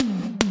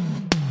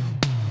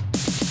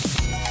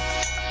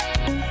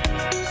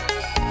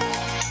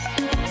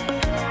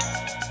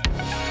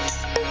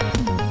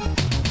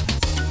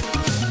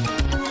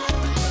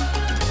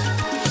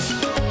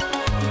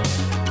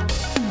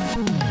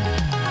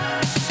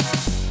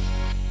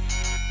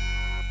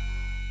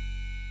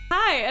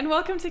and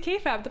welcome to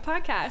KFAB, the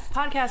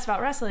podcast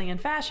about wrestling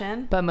and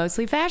fashion. But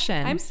mostly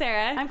fashion. I'm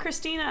Sarah. I'm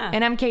Christina.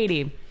 And I'm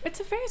Katie.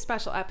 It's a very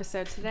special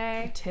episode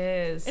today. It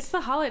is. It's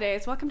the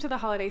holidays. Welcome to the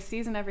holiday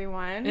season,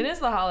 everyone. It is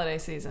the holiday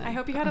season. I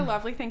hope you had a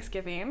lovely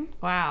Thanksgiving.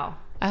 Wow.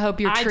 I hope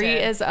your tree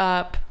is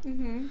up.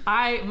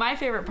 Mm-hmm. My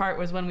favorite part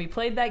was when we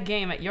played that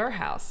game at your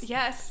house.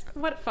 Yes.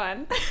 What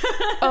fun.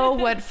 Oh,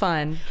 what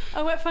fun.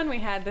 Oh, what fun we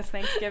had this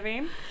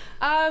Thanksgiving.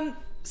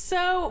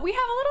 So we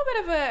have a little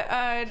bit of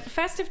a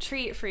festive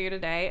treat for you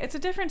today. It's a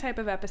different type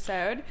of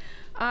episode.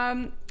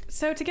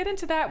 So to get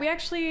into that, we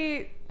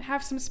actually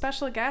have some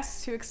special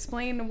guests to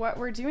explain what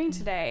we're doing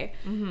today.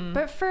 Mm-hmm.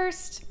 But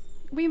first,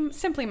 we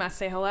simply must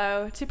say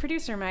hello to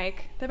producer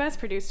Mike, the best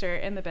producer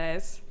in the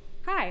biz.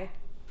 Hi.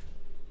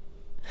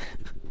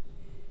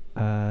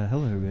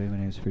 Hello everybody, my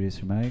name is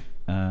producer Mike.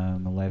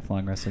 I'm a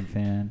lifelong wrestling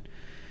fan.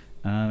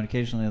 And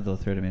occasionally they'll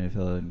throw to me to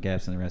fill in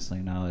gaps in the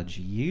wrestling knowledge,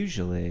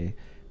 usually.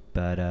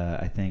 But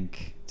I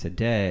think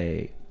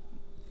today,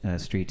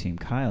 Street Team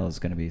Kyle is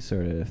going to be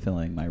sort of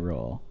filling my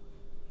role.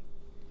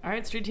 All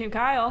right, Street Team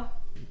Kyle.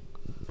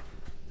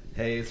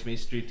 Hey, it's me,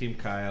 Street Team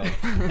Kyle.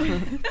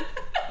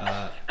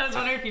 I was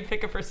wondering if you'd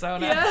pick a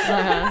persona.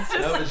 Yeah.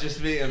 No, it's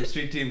just me. I'm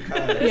Street Team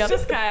Kyle. It's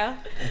just Kyle.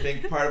 I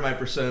think part of my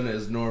persona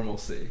is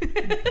normalcy.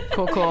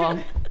 Cool.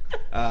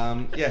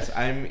 Yes,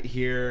 I'm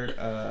here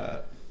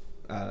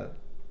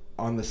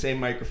on the same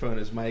microphone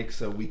as Mike,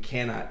 so we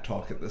cannot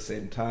talk at the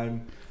same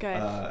time.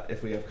 Good.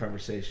 If we have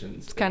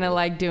conversations. It's kind of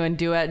like doing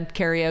duet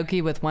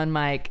karaoke with one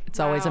mic. It's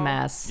always a Wow.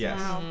 mess. Yes.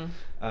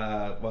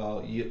 Wow.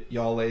 Well,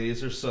 y'all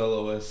ladies are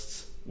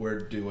soloists. We're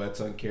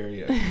duets on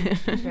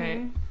karaoke.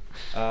 Right.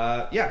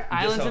 Yeah.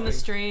 I'm just Islands in the helping.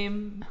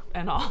 stream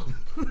and all.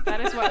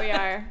 That is what we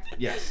are.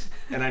 Yes,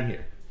 and I'm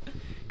here.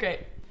 Great.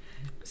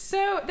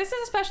 So this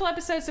is a special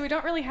episode, so we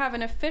don't really have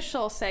an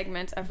official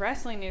segment of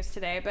wrestling news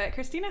today, but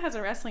Christina has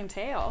a wrestling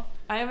tale.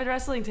 I have a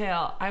wrestling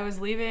tale. I was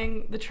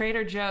leaving the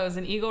Trader Joe's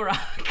in Eagle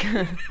Rock.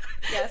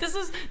 Yes.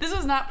 This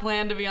was not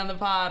planned to be on the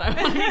pod. I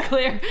want to be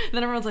clear. And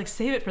then everyone's like,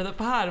 save it for the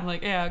pod. I'm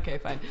like, yeah, okay,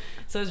 fine.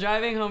 So I was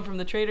driving home from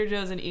the Trader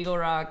Joe's in Eagle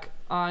Rock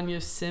on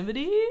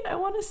Yosemite, I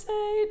want to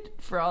say,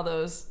 for all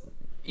those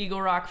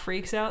Eagle Rock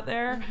freaks out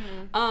there,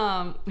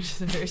 which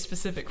is a very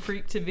specific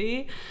freak to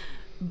be.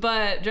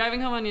 But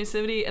driving home on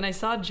Yosemite, and I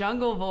saw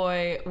Jungle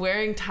Boy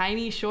wearing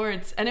tiny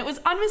shorts, and it was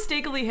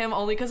unmistakably him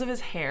only because of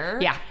his hair.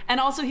 Yeah. And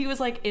also he was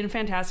like in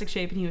fantastic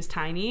shape, and he was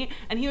tiny,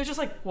 and he was just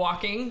like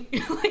walking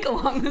like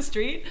along the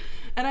street.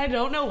 And I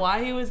don't know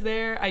why he was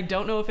there. I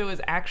don't know if it was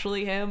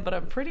actually him, but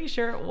I'm pretty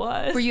sure it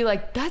was. Were you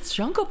like, that's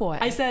Jungle Boy?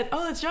 I said,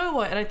 oh, it's Jungle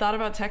Boy. And I thought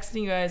about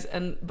texting you guys,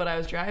 but I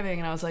was driving,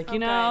 and I was like, you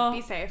Okay, know.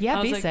 be safe. Yeah,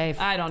 I was be like,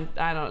 safe. I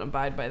don't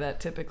abide by that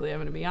typically. I'm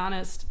going to be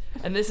honest.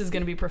 And this is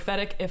going to be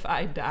prophetic if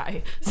I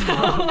die. So,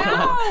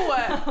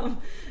 No!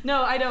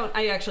 no, I don't.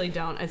 I actually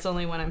don't. It's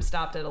only when I'm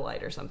stopped at a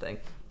light or something.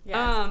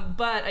 Yes.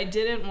 But I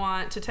didn't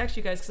want to text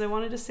you guys because I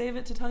wanted to save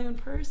it to tell you in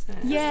person.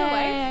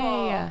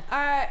 Yeah.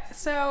 Delightful.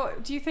 So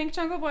do you think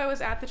Jungle Boy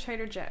was at the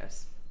Trader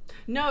Joe's?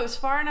 No, it was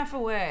far enough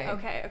away.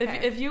 Okay.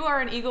 If you are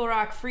an Eagle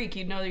Rock freak,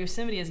 you'd know that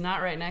Yosemite is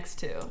not right next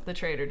to the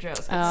Trader Joe's.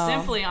 It's Oh.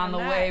 simply on the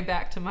I'm way not.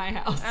 back to my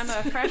house. I'm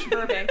a fresh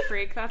Burbank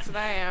freak. That's what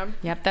I am.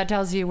 Yep, that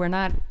tells you we're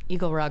not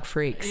Eagle Rock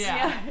freaks.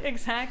 Yeah.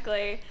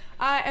 Exactly.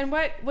 And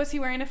what was he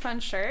wearing? A fun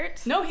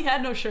shirt? No, he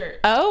had no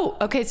shirt. Oh,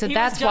 okay, so He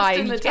that's was just why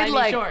in the it tiny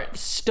like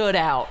shorts. stood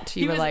out.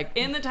 He You were was like,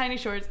 in the tiny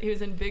shorts. He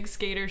was in big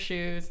skater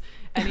shoes,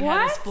 and he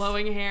had his What?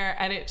 flowing hair,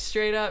 and it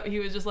straight up. He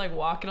was just like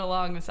walking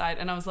along the side,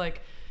 and I was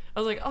like,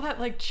 oh, that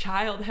like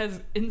child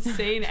has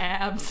insane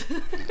abs.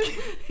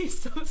 He's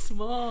so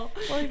small.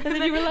 and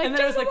then you were like, and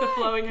then it was like the "Jungle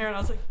Boy." flowing hair, and I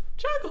was like,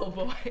 Jungle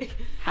Boy.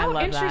 How love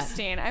that.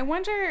 interesting. I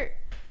wonder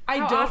I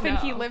how don't often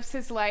he know. lives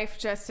his life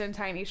just in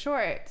tiny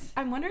shorts.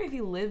 I'm wondering if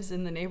he lives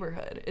in the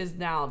neighborhood. Is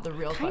now the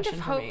real Kind question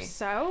of for hope me.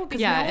 so.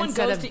 Because Yeah, no one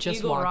instead goes of to just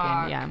Eagle walking,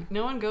 Rock. yeah.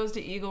 No one goes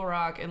to Eagle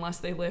Rock unless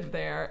they live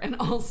there, and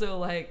also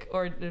like,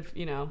 or if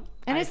you know.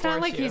 and I it's not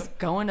force like you. he's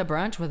going to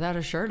brunch without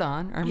a shirt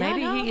on. Or Yeah,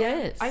 maybe no. he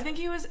is. I think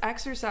he was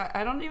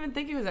I don't even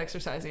think he was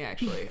exercising,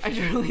 actually. I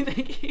truly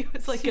think he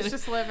was like He's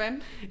just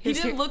living. he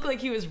didn't look like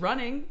he was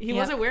running. He Yep.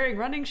 wasn't wearing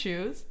running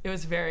shoes. It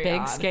was very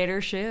Big odd.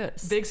 skater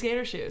shoes. Big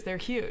skater shoes. They're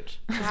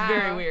huge. It's Wow.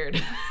 very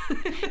weird.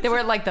 They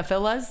were like the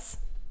Phillas.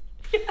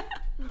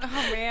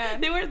 Oh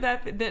man. They weren't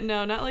that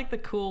no, not like the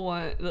cool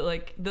one,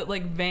 like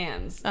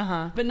Vans.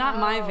 Uh-huh. But not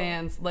my Oh.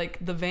 Vans, like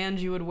the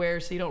Vans you would wear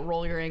so you don't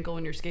roll your ankle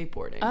when you're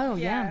skateboarding. Oh,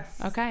 Yes.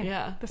 yeah. Okay.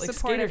 Yeah, The like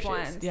supportive skater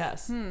shoes. ones.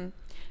 Yes.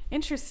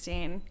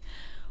 Interesting.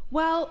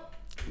 Well,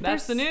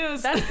 That's the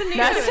news. That's the news.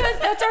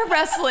 That's our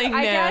wrestling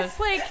I news.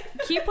 guess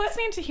keep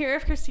listening to hear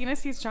if Christina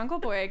sees Jungle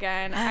Boy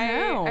again. I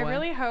know. I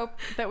really hope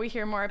that we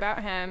hear more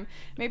about him.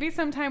 Maybe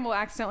sometime we'll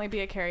accidentally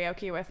be at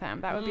karaoke with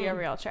him. That would be a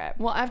real trip.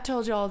 Well, I've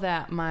told y'all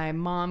that my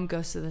mom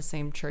goes to the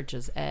same church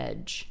as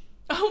Edge.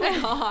 Oh my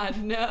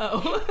god,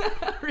 no.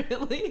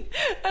 Really?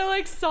 I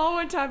like saw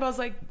one time, I was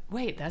like,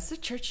 wait, that's the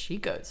church she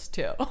goes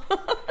to.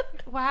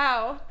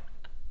 Wow.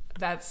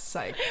 That's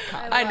psych.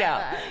 I know.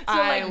 that. So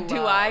I like, do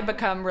love- I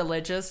become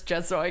religious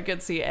just so I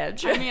could see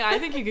Edge? I mean, I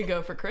think you could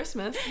go for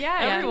Christmas.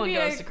 Yeah, you everyone could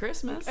be goes to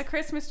Christmas. A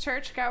Christmas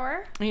church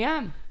goer.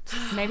 yeah.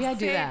 Maybe I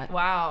do See? that.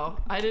 Wow,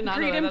 I did not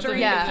Greet know him that.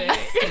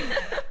 That's during the amazing.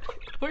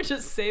 We're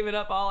just saving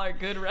up all our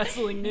good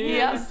wrestling news.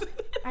 Yeah.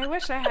 I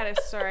wish I had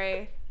a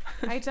story.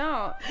 I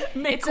don't.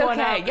 Make It's one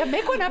okay. up. Yeah,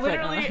 make one up.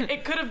 Literally,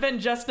 it could have been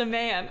just a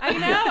man. I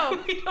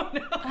know. We don't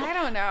know. I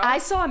don't know. I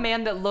saw a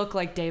man that looked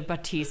like Dave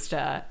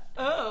Bautista.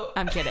 Oh.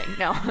 I'm kidding.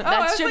 No, I that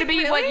was should like,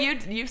 be what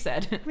really? you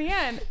said.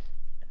 Man,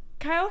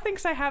 Kyle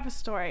thinks I have a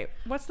story.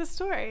 What's the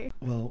story?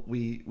 Well,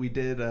 we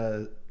did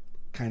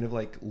kind of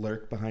like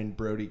lurk behind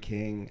Brody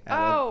King at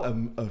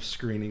a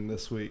screening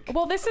this week.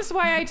 Well, this is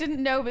why I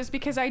didn't know, was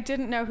because I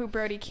didn't know who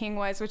Brody King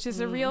was, which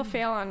is a real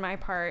fail on my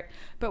part.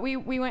 But we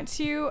went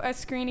to a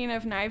screening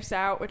of Knives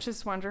Out, which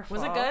is wonderful.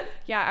 Was it good?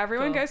 Yeah,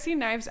 everyone Cool. go see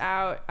Knives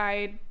Out.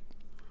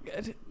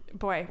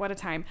 Boy, what a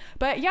time.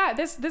 But yeah,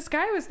 this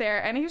guy was there,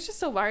 and he was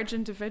just a large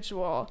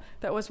individual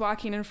that was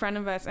walking in front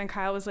of us, and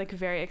Kyle was like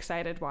very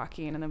excited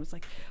walking, and then was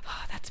like,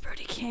 oh, that's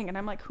Brody King. And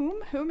I'm like,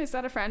 whom? Is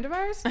that a friend of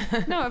ours?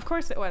 No, of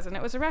course it wasn't.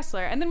 It was a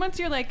wrestler. And then once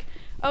you're like,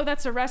 oh,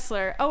 that's a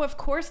wrestler. Oh, of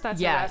course that's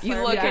a Yeah, wrestler.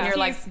 you look and because you're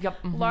like, he's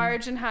yep, mhm.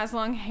 large and has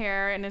long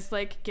hair and is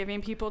like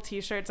giving people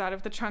t-shirts out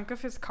of the trunk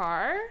of his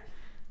car.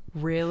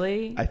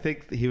 Really? I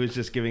think he was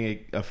just giving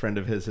a friend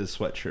of his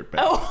sweatshirt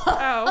back.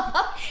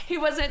 Oh, He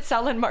wasn't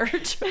selling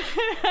merch.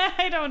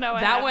 I don't know what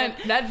That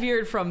happened. that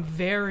veered from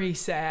very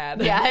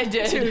sad Yeah, it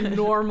did. to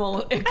normal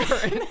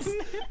occurrence.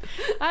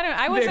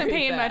 I wasn't Very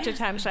paying bad. much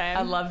attention.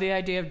 I love the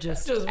idea of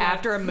just Just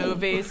after a like-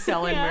 movie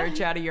selling Yeah. merch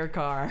out of your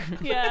car.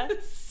 Yeah.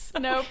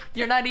 Nope.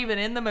 You're not even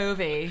in the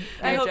movie.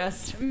 I You're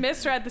just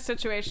misread the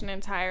situation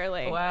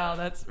entirely. Wow,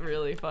 that's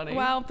really funny.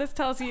 Well, this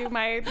tells you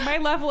my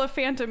level of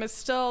phantom is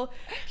still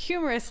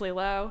humorously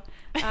low.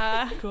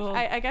 Cool.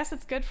 I guess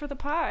it's good for the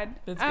pod.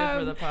 It's good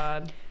for the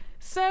pod.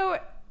 So,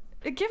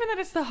 given that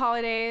it's the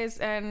holidays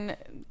and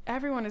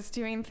everyone is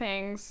doing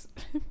things,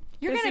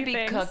 you're busy gonna be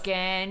things,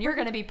 cooking. You're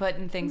gonna be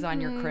putting things on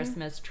your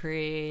Christmas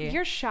tree.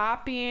 You're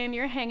shopping.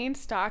 You're hanging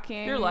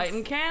stockings. You're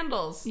lighting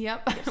candles.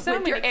 Yep. So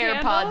With your many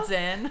AirPods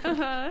candles. in.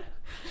 Uh-huh.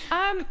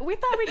 We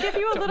thought we'd give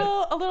you a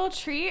little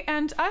treat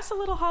and us a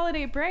little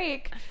holiday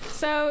break.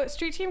 So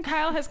Street Team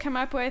Kyle has come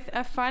up with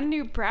a fun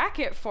new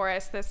bracket for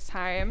us this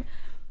time.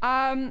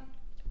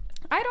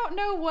 I don't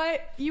know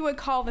what you would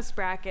call this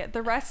bracket.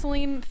 The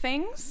wrestling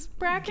things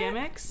bracket?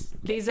 Gimmicks?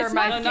 These are It's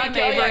my not Not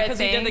favorite because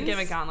we did the things.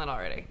 gimmick gauntlet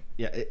already.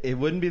 Yeah, it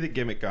wouldn't be the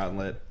gimmick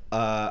gauntlet.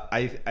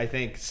 I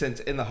think since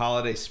in the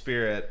holiday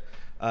spirit,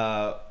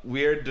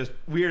 we're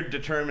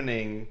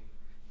determining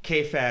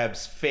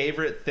KFAB's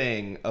favorite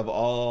thing of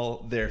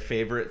all their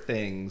favorite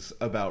things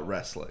about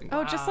wrestling.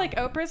 Oh, just like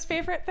Oprah's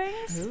favorite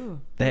things? Ooh.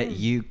 That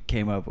you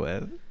came up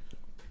with.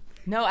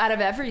 No, out of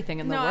everything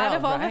in the No, world, out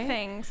of all right? the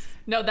things.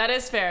 No, that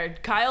is fair.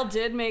 Kyle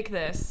did make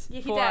this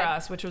Yeah, he for did.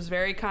 us, which was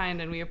very kind,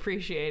 and we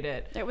appreciate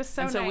it. It was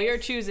so and so nice. we are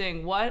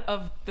choosing what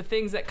of the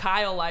things that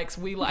Kyle likes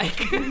we like.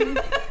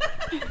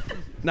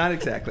 Not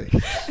exactly.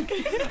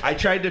 I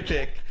tried to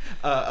pick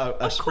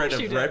a spread course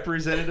of you did.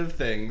 representative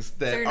things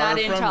that So you're are not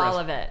from into all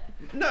wrestling. of it.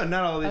 No,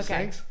 not all these Okay.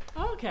 things.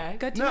 Okay.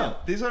 Good to No, know.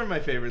 these aren't my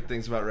favorite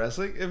things about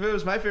wrestling. If it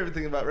was my favorite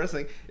thing about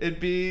wrestling, it'd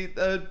be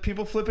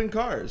people flipping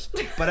cars.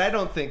 But I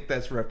don't think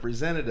that's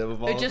representative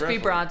of all It'd of just be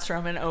wrestling. Braun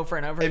Strowman over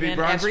and over It'd be again,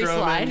 Braun every Strowman,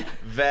 slide.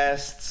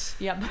 vests.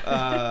 Yep.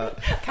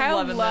 Kyle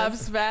loving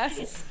loves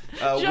vests.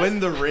 When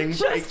the ring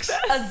breaks.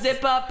 a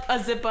zip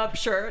up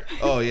shirt.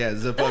 Oh yeah,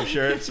 zip up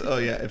shirts. Oh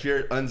yeah, if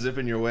you're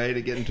unzipping your way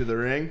to get into the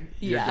ring,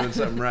 you're Yeah. doing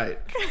something right.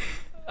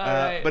 All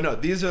right. But no,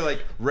 these are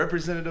like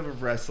representative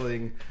of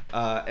wrestling.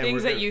 And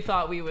Things we're that gonna- you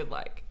thought we would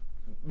like.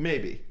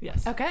 maybe.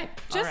 Yes. Okay.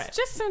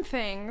 Just some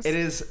things. It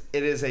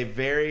is a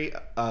very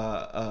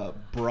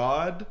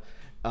broad,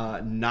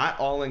 not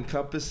all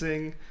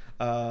encompassing,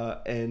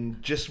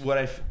 and just what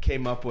I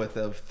came up with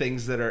of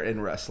things that are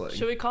in wrestling.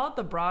 Should we call it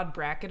the broad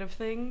bracket of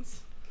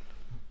things?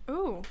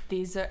 Ooh,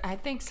 These are, I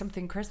think,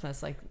 something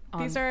Christmas like.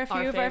 these are a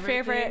few of our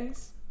favorite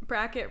things?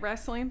 bracket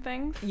wrestling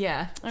things.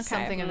 Yeah, Okay.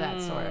 something of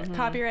that sort.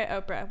 Copyright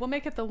Oprah. We'll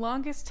make it the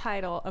longest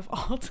title of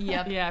all time.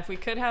 Yep. Yeah, if we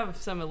could have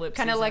some ellipses.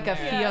 Kind of like a in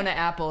there. Fiona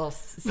Apple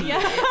CD, Yeah.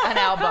 an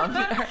album.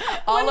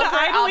 All When of the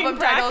her idling album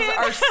titles bracket.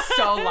 are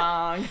so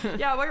long.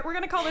 Yeah, we're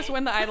gonna call this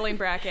Win the Idling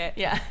Bracket.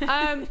 Yeah.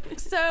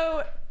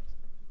 So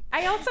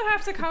I also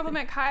have to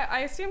compliment Kyle. I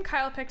assume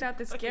Kyle picked out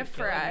this gift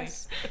for killing me.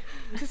 us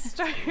to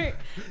start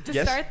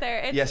Yes. start there.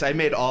 It's, Yes, I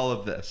made all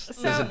of this.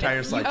 So this entire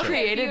it's- slideshow. You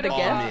created the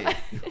Beautiful.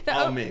 gift. The,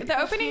 all me. the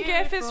opening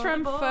GIF is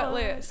from Beautiful.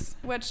 Footloose,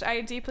 which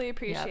I deeply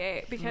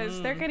appreciate because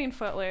they're getting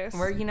Footloose.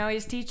 Where, you know,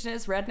 he's teaching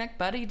his redneck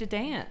buddy to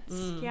dance.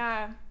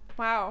 Yeah.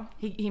 Wow.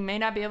 He may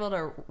not be able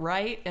to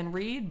write and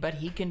read, but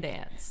he can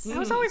dance. I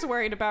was always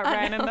worried about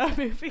Ryan in that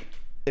movie.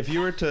 If you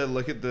were to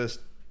look at this,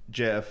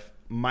 Jeff,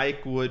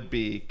 Mike would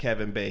be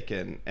Kevin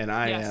Bacon, and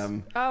I Yes.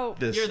 am Oh,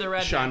 this You're the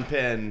redneck. Sean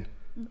Penn.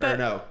 Or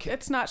no,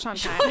 it's not Sean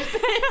Penn.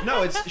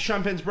 no, it's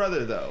Sean Penn's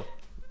brother though.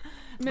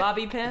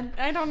 Bobby Pin?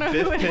 I don't know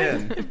Biff who it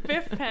is. Penn.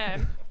 Biff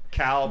Penn.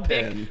 Cal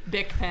Pen.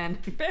 Bic pen.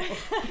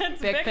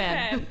 It's Big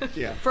Pen.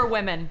 Yeah. For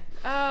women.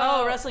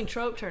 Oh, wrestling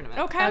trope tournament.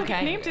 Okay,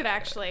 Okay. named it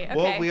actually. Okay.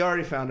 Well, we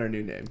already found our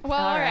new name. Well,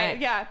 All all right, right.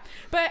 yeah.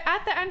 But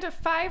at the end of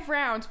 5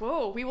 rounds,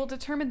 we will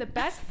determine the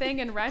best thing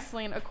in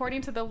wrestling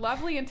according to the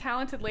lovely and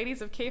talented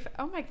ladies of KFAB.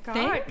 Oh my God,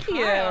 Thank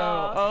you.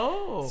 Kyle.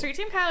 Oh. Street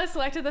Team Kyle has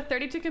selected the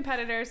 32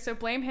 competitors, so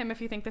blame him if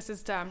you think this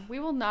is dumb. We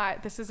will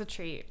not. This is a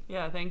treat.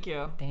 Yeah, thank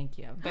you. Thank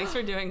you. Thanks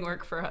for doing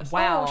work for us.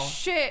 Wow. Oh,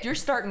 shit. You're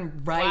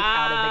starting right Wow.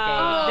 out of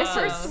the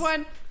gate. This first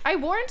one, I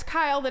warned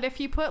Kyle that if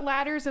you put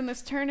ladders in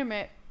this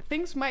tournament,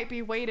 things might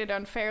be weighted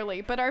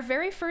unfairly. But our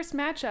very first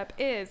matchup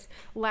is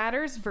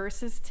ladders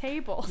versus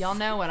tables. Y'all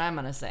know what I'm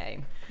going to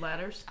say.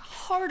 Ladders?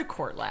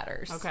 Hardcore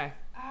ladders. Okay.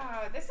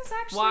 Oh, this is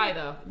actually. Why,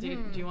 though? Do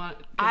you want...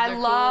 'cause I they're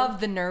love cool?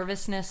 the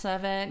nervousness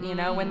of it, you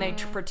know, when they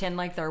pretend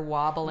like they're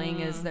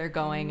wobbling as they're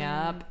going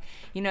up.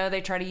 You know,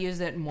 they try to use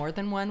it more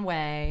than one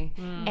way.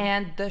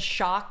 And the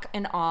shock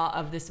and awe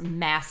of this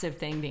massive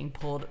thing being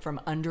pulled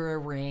from under a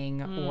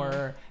ring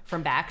or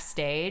from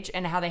backstage,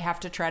 and how they have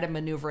to try to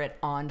maneuver it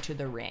onto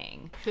the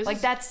ring. This Like,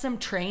 is- that's some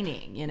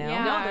training, you know?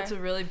 Yeah. No, that's a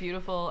really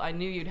beautiful... I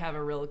knew you'd have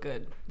a real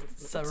good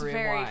It's summary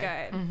very of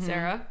why. good.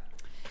 Sarah?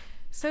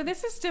 So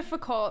this is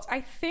difficult.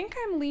 I think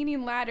I'm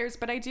leaning ladders,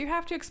 but I do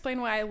have to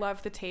explain why I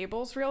love the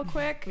tables real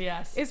quick.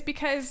 Yes. Is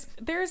because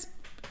there's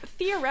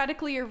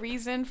theoretically a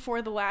reason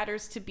for the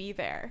ladders to be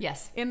there.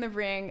 Yes. In the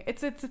ring.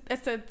 It's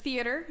a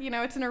theater, you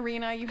know, it's an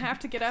arena. You have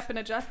to get up and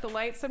adjust the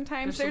lights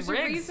sometimes. There's There's some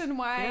a rigs. reason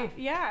why.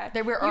 Yeah.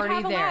 They were You'd already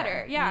have a there.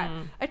 ladder.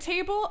 Yeah. A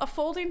table, a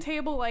folding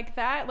table like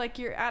that, like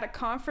you're at a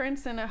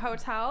conference in a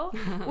hotel,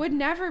 would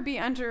never be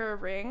under a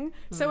ring.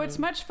 So it's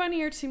much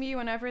funnier to me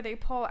whenever they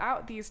pull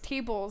out these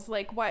tables,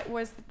 like why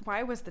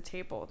was the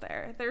table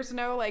there? There's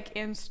no like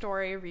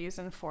in-story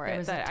reason for it It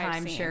was a that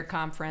I've seen. timeshare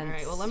conference. All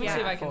right, well, let me Yeah.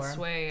 see if I can before.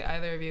 sway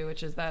either of you,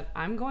 which is that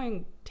I'm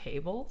going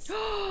tables.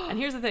 And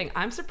here's the thing,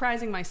 I'm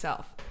surprising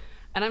myself.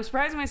 And I'm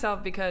surprising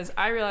myself because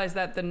I realize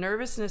that the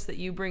nervousness that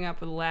you bring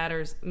up with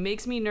ladders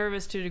makes me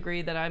nervous to a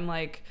degree that I'm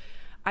like,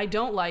 I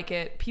don't like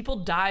it. People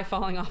die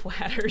falling off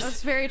ladders.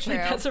 That's very true.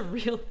 Like, that's a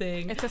real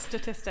thing. It's a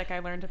statistic I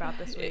learned about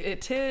this week.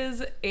 It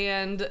is,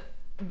 and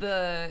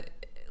the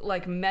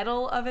like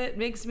metal of it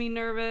makes me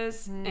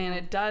nervous, and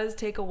it does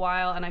take a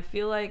while. And I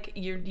feel like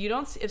you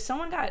don't. If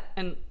someone got,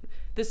 and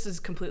this is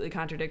completely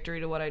contradictory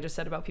to what I just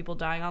said about people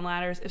dying on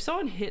ladders. If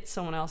someone hit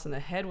someone else in the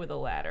head with a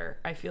ladder,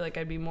 I feel like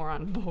I'd be more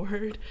on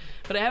board.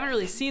 But I haven't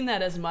really seen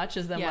that as much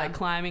as them Yeah. like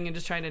climbing and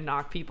just trying to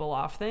knock people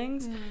off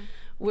things.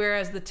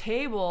 Whereas the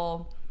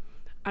table,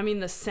 I mean,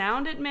 the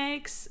sound it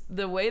makes,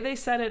 the way they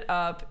set it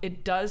up,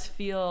 it does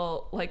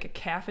feel like a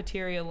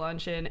cafeteria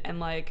luncheon. And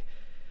like,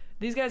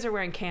 these guys are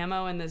wearing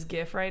camo in this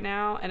GIF right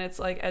now, and it's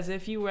like as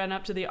if you went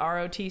up to the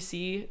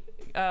ROTC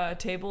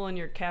table in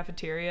your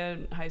cafeteria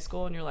in high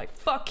school, and you're like,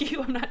 "Fuck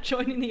you! I'm not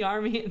joining the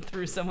army," and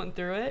threw someone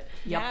through it.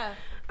 Yep. Yeah.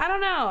 I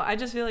don't know. I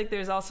just feel like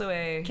there's also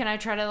a Can I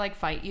try to like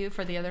fight you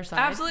for the other side?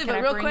 absolutely, Can but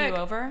I real bring quick, you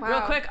over? Wow.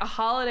 real quick, a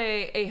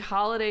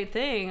holiday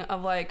thing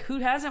of like, who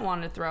hasn't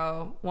wanted to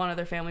throw one of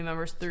their family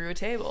members through a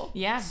table?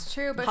 Yeah. It's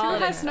true, but Holiday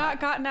who has stuff. not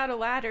gotten out a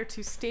ladder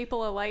to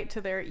staple a light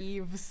to their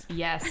eaves?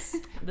 Yes.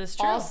 This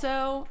true.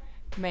 Also,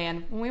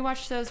 man, when we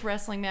watch those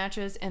wrestling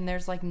matches and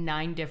there's like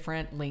 9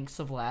 different lengths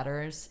of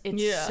ladders,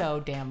 it's Yeah. so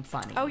damn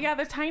funny. Oh yeah,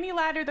 the tiny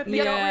ladder that they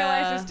don't Yeah.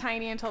 realize is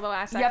tiny until the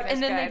last second. Yep, is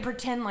and then they good.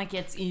 pretend like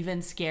it's even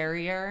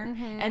scarier,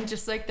 and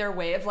just like their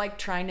way of like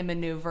trying to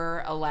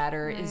maneuver a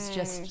ladder is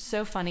just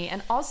so funny.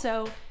 And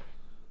also,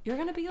 you're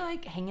gonna be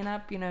like hanging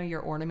up, you know, your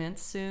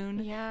ornaments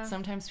soon. Yeah.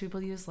 Sometimes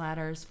people use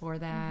ladders for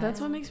that.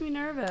 That's what makes me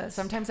nervous.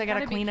 Sometimes I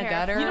gotta Gotta be clean a careful.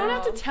 gutter. You don't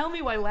have to tell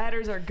me why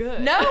ladders are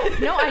good. No,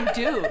 I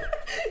do.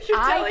 You're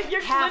I telling,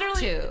 you're have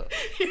literally to.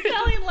 You're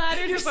selling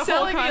ladders. You're is the whole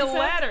selling me a concept.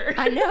 ladder.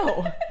 I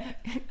know.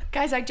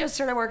 Guys, I just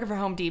started working for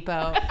Home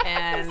Depot,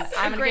 and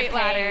I'm gonna great get paid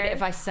ladder.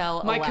 if I sell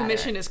a My ladder.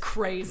 commission is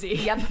crazy.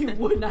 Yep. You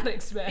would not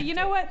expect. You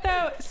know what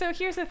though? So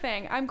here's the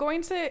thing. I'm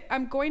going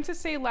to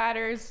say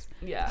ladders.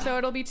 Yeah. So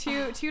it'll be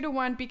 2 to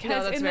 1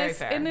 because that's very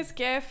fair. in this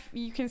GIF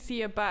you can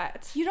see a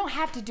butt. You don't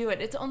have to do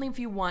it. It's only if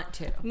you want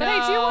to. But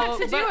I do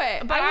want to do but-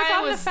 it. but I was I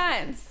on the was-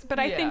 fence, but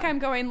I Yeah. think I'm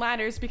going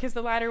ladders because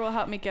the ladder will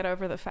help me get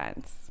over the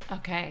fence.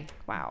 Okay.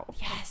 Wow.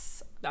 Yes.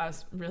 That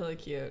was really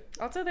cute.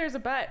 Also, there's a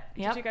butt.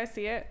 Yep. Did you guys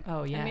see it?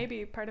 Oh, yeah. And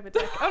maybe part of a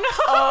dick.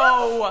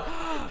 Oh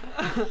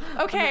Oh.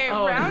 no. Okay,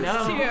 Oh, round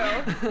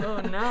no. 2.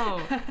 Oh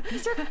no.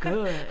 These are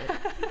good.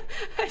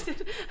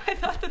 I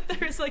thought that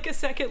there was like a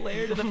second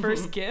layer to the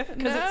first GIF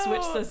because it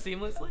switched so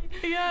seamlessly.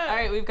 Yeah. All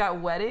right, we've got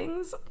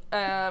weddings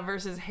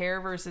versus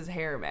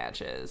hair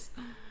matches.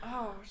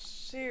 Oh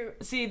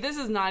shoot. See, this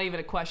is not even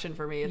a question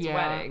for me. It's Yeah.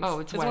 weddings. Oh,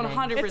 it's it's weddings.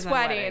 100% It's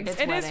weddings. It's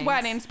It is weddings.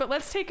 weddings, but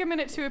let's take a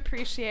minute to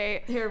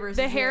appreciate Hair versus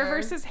the hair hair.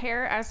 versus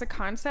hair as a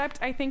concept.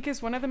 I think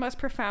is one of the most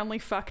profoundly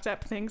fucked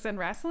up things in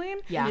wrestling.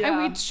 Yeah. Yeah.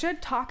 And we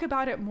should talk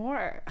about it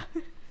more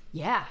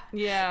Yeah.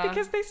 Yeah.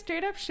 because they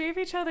straight up shave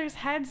each other's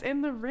heads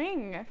in the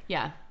ring.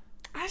 Yeah.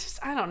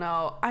 I don't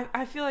know.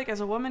 I feel like as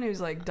a woman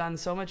who's like done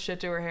so much shit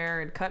to her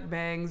hair and cut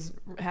bangs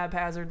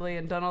haphazardly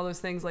and done all those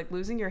things, like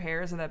losing your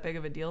hair isn't that big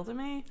of a deal to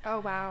me. Oh,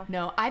 wow.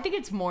 No, I think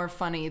it's more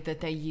funny that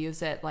they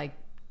use it like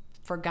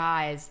for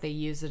guys, they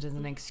use it as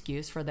an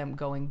excuse for them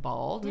going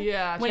bald.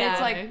 Yeah, when it's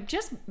totally. like,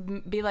 just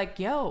be like,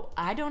 yo,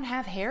 I don't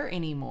have hair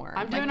anymore.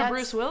 I'm Like, doing a that's-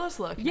 Bruce Willis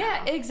look.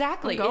 Yeah, now.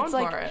 exactly. I'm going It's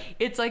like for it.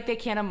 it's like they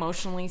can't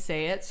emotionally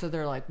say it, so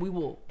they're like, we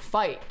will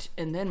fight,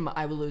 and then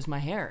I will lose my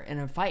hair in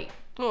a fight.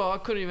 Oh, I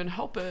couldn't even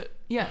help it.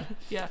 Yeah.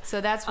 Yeah.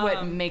 So that's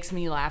what makes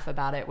me laugh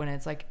about it when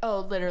it's like, oh,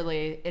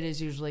 literally, it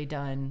is usually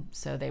done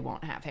so they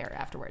won't have hair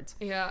afterwards.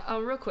 Yeah.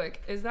 Real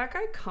quick, is that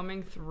guy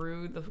coming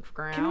through the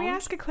ground? Can we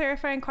ask a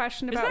clarifying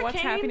question Is about that what's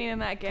Kane? happening in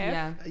that GIF?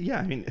 Yeah. Yeah,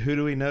 I mean, who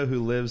do we know who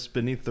lives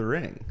beneath the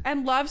ring?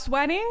 And loves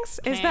weddings?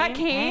 Is that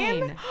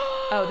Kane? Kane.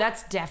 Oh,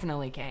 that's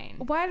definitely Kane.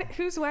 What?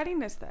 Whose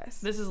wedding is this?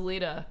 This is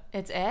Lita.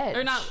 It's Edge.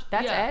 Or not?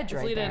 That's yeah, Edge it's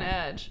right Lita there. and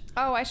Edge.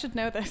 Oh, I should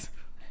know this.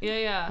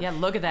 Yeah. Yeah,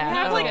 look at I that.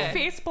 have Oh. like okay.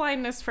 face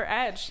blindness for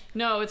Edge.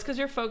 No, it's because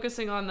you're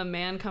focusing on the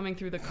man coming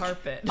through the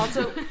carpet.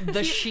 Also,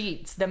 the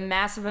sheets, the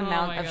massive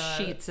amount my of God.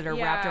 sheets that are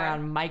Yeah. wrapped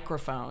around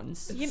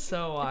microphones. It's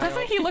so wild.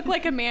 Doesn't he look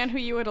like a man who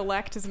you would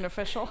elect as an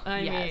official?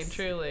 I mean, Yes.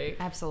 truly.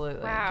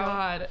 Absolutely. Wow.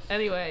 God.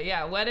 Anyway,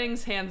 yeah,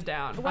 weddings hands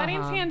down.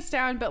 Weddings hands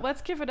down, but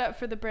let's give it up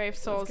for the brave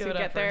souls give who it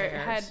up get for their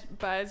hairs. head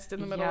buzzed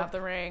in the middle Yep. of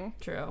the ring.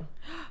 True.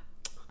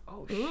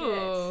 Oh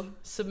Ooh.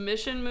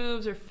 Submission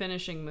moves or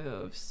finishing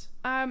moves?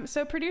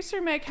 So producer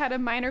Mike had a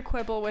minor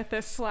quibble with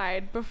this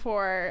slide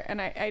before,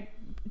 and I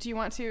do you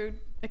want to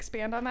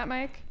expand on that,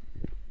 Mike?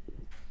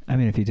 I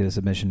mean, if you do a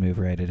submission move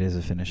right, it is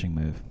a finishing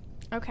move.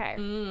 Okay.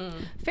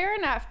 Fair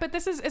enough. But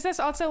is this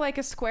also like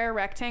a square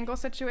rectangle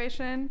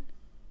situation?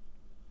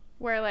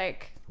 Where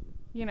like,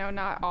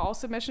 not all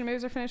submission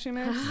moves are finishing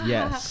moves?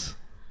 Yes.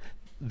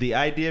 The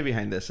idea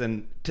behind this,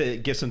 and to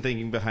give some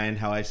thinking behind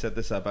how I set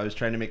this up, I was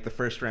trying to make the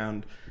first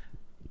round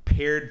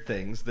paired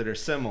things that are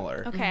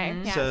similar. Okay.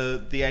 Yes. So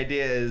the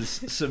idea is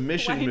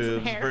submission Weddings and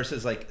moves hair.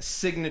 versus like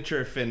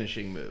signature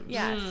finishing moves.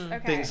 Yes.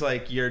 Okay. Things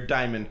like your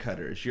diamond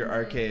cutters, your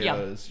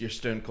RKOs, your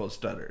stone cold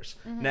stutters.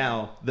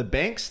 Now, the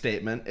bank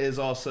statement is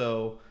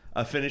also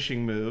a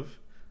finishing move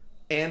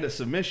and a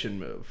submission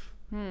move.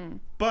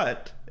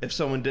 But if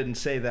someone didn't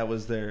say that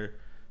was their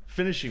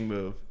finishing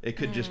move, it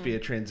could just be a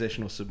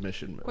transitional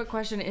submission move. Quick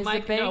question: Is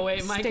Mike, the bank no,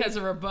 wait, Mike has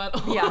a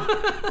rebuttal. Yeah.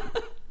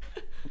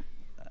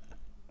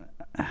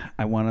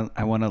 I want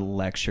to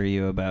lecture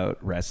you about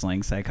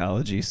wrestling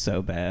psychology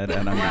so bad,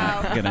 and I'm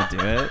not gonna do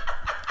it.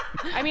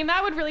 I mean,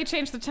 that would really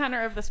change the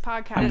tenor of this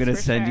podcast. I'm gonna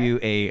for send sure. you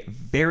a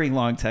very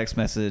long text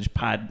message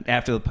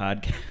after the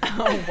podcast.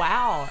 Oh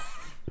wow.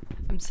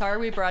 I'm sorry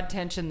we brought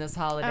tension this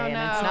holiday, Oh, and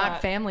it's no.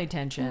 not family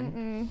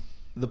tension.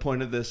 The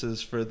point of this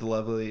is for the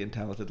lovely and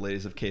talented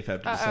ladies of KFAB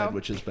to decide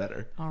which is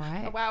better. All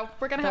right. Oh, wow,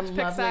 we're gonna The have to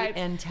pick lovely sides.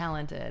 and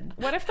talented.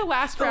 What if the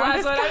last round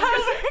is last one,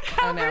 I was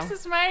Kyle I know.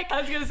 versus Mike?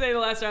 I was going to say the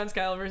last round's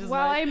Kyle versus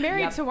Well, Mike. I'm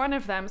married Yep. to one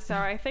of them, so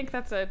I think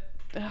that's a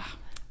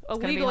gonna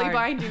be legally hard.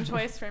 binding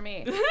choice for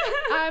me.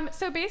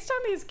 So based on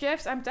these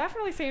gifts, I'm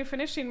definitely saying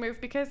finishing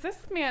move because this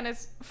man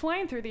is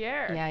flying through the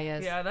air. Yeah, he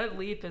is. Yeah, that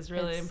leap is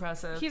really It's-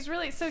 impressive. He's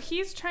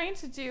trying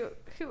to do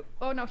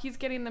he's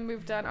getting the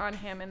move done on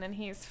him and then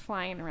he's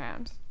flying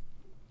around.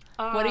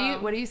 What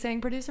are you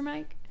saying, producer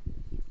Mike?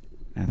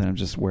 And then I'm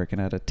just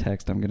working out a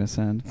text I'm gonna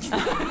send.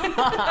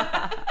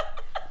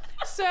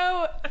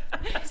 So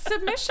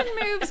submission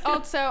moves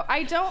also,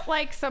 I don't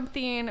like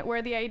something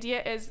where the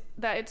idea is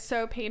that it's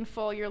so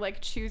painful you're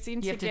like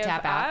choosing You have to give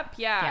tap out. up.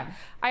 Yeah. Yeah.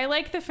 I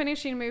like the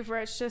finishing move where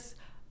it's just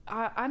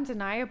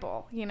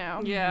undeniable,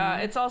 Yeah,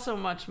 it's also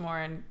much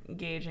more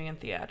engaging and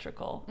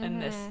theatrical in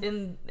this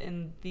Mm-hmm.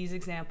 in these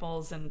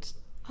examples, and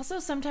Also,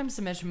 sometimes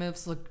submission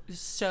moves look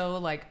so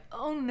like,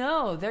 oh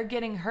no, they're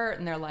getting hurt,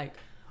 and they're like,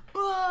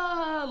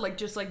 ah, like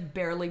just like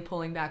barely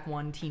pulling back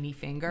one teeny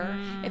finger.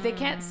 If they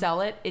can't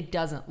sell it, it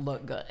doesn't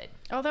look good.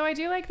 Although I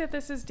do like that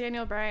this is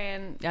Daniel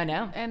Bryan. I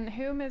know. And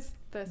whom is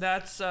this?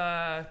 that's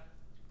the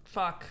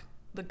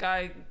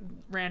guy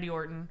Randy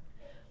Orton.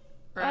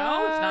 Or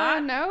no, it's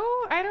not. No,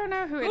 I don't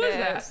know who Who it is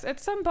that? is.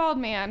 It's some bald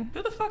man.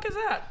 Who the fuck is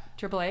that?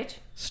 Triple H.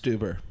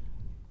 Stuber.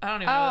 I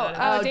don't even know who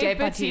that is. Oh, Dave Dave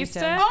Bautista.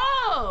 Bautista.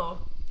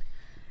 Oh,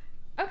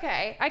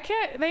 Okay, I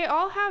can't. They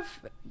all have.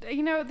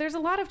 There's a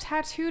lot of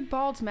tattooed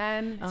bald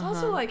men. it's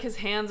also like his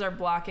hands are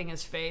blocking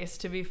his face.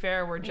 To be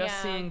fair, we're just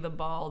Yeah. seeing the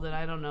bald, and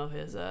I don't know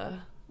his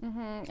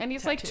And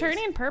he's like tattoos.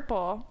 turning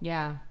purple.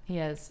 Yeah, he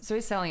is. So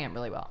he's selling it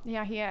really well.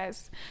 Yeah, he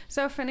is.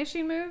 So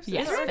finishing moves.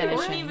 Yes, Is Randy Orton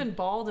finishing. even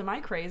bald? Am I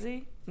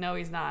crazy? No,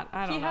 he's not.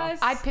 I don't He know. has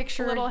I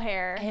picture little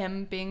hair.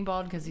 him being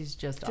bald because he's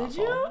just Did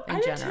awful you? in I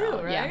did general.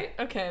 too, right?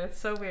 Okay, that's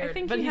so weird. I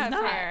think but he he's has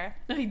not. hair.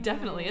 No, he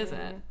definitely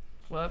isn't.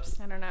 Whoops.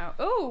 I don't know.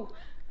 Ooh.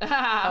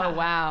 Yeah. Oh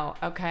wow.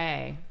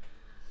 Okay.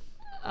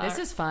 This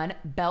is fun.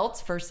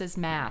 Belts versus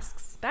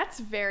masks. That's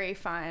very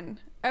fun.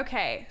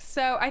 Okay,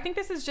 so I think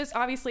this is just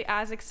obviously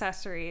as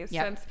accessories,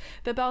 Yep. since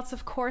the belts,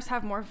 of course,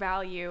 have more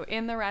value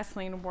in the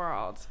wrestling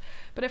world.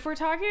 But if we're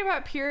talking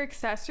about pure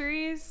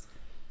accessories,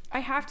 I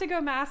have to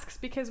go masks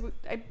because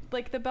I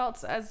like the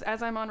belts, as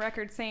I'm on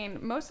record saying,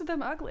 most of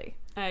them ugly.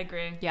 I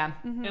agree. Yeah.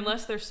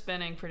 Unless they're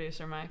spinning,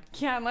 producer Mike.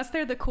 Yeah, unless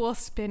they're the cool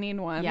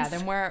spinning ones. Yeah,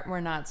 then we're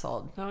not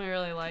sold. Don't we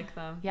really like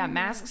them? Yeah,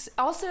 masks.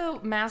 Also,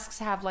 masks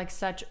have like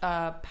such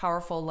a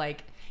powerful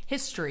like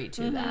history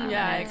to them.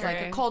 Yeah, And I it's like a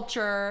agree.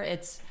 culture.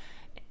 It's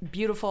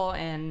beautiful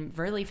and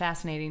really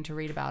fascinating to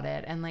read about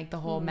it, and like the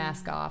whole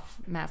mask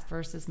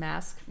versus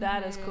mask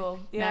That is cool.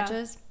 Yeah.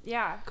 matches.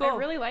 Yeah, Cool. I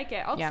really like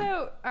it.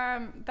 Also,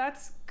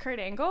 that's Kurt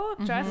Angle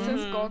dressed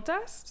as Gold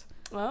Dust,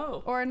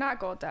 Oh. or not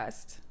Gold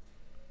Dust.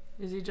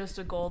 Is he just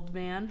a gold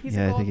man? He's a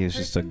Yeah, I gold think he was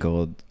just a person?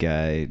 gold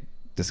guy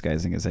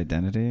disguising his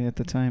identity at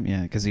the time.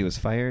 Yeah, because he was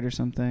fired or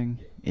something.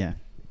 Yeah.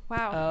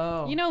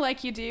 Wow. Oh. You know,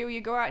 like you do,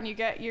 you go out and you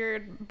get your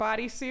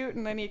bodysuit,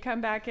 and then you come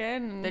back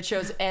in. And... That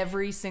shows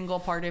every single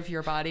part of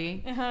your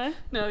body. Uh-huh.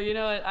 No, you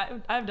know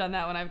what? I've done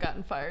that when I've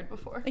gotten fired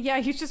before. Yeah,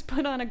 you just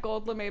put on a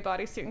gold lame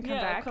bodysuit and come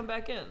back. come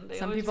back in. They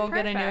Some always people do.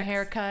 get a new Perfect.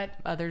 haircut,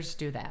 others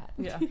do that.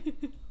 Yeah.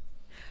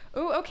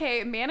 Ooh,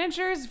 okay.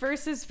 Managers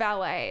versus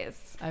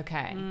valets.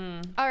 Okay.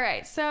 All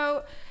right,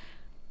 so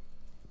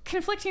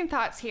conflicting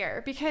thoughts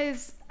here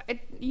because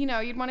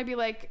you'd want to be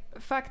like,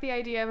 fuck the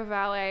idea of a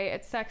valet,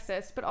 it's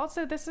sexist, but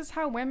also this is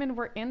how women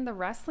were in the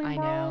wrestling I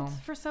world know.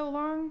 for so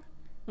long.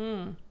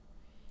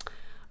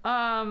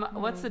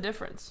 What's the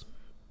difference?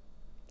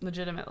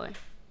 Legitimately,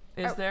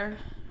 is there?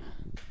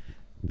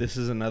 This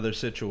is another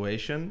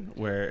situation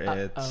where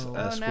it's Uh-oh.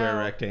 a square no.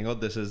 rectangle.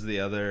 This is the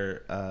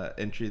other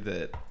entry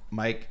that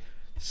Mike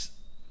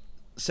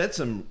said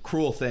some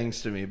cruel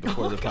things to me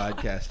before the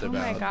podcast Oh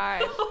about. my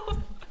god.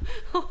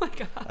 Oh my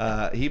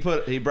god. He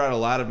brought a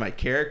lot of my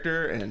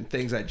character and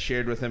things I'd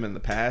shared with him in the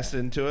past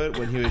into it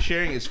when he was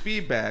sharing his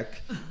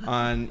feedback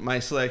on my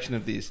selection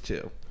of these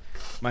two.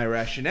 My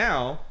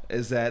rationale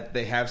is that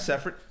they have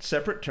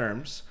separate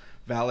terms.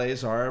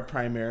 Valets are a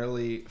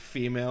primarily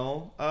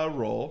female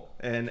role,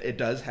 and it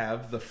does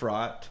have the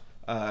fraught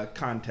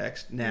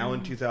context. Now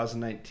in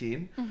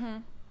 2019,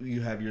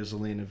 you have your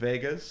Zelina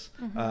Vegas,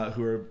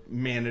 who are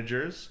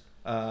managers,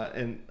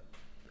 and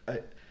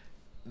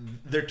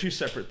they're two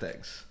separate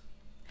things.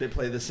 They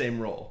play the same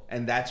role,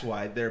 and that's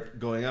why they're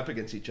going up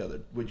against each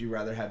other. Would you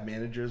rather have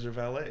managers or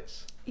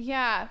valets?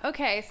 Yeah,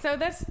 okay, so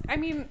that's, I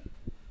mean,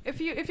 if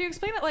you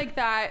explain it like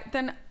that,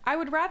 then I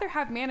would rather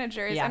have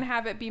managers Yeah. and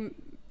have it be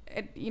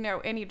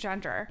any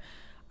gender.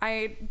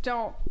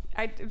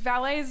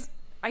 Valets,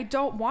 I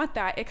don't want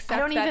that, except I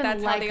don't that even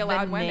that's like how they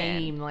allowed the women.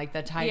 name. Like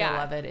the title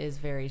Yeah. of it is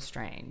very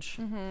strange.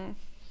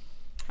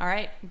 All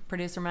right,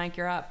 producer Mike,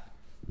 you're up.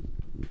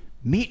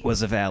 Meat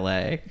was a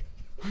valet.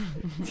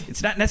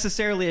 It's not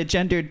necessarily a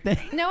gendered thing.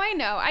 No, I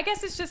know. I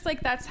guess it's just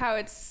like that's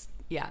how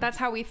Yeah. that's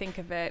how we think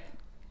of it.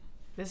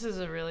 This is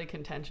a really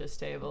contentious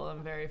table.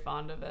 I'm very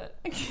fond of it.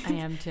 I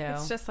am too.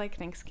 It's just like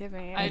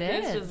Thanksgiving.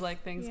 It's is. just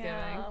like Thanksgiving.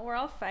 Yeah, we're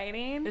all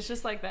fighting. It's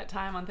just like that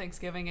time on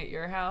Thanksgiving at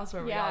your house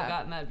where we Yeah. all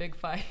got in that big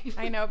fight.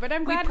 I know, but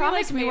I'm we glad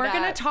promised we made were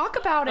going to up. talk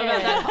about it.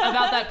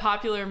 about that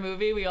popular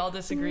movie we all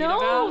disagreed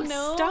about.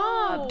 no.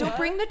 Stop. Don't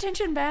bring the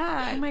tension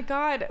back. Oh my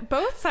god,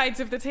 both sides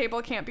of the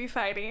table can't be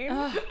fighting.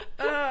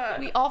 Ugh.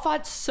 We all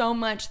fought so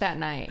much that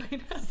night.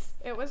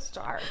 It was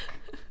dark.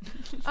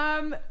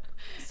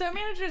 So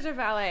managers or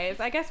valets?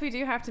 I guess we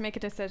do have to make a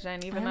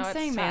decision, even though I'm it's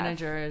saying tough.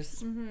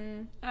 managers.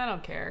 I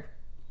don't care.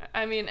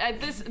 I mean,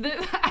 this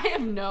I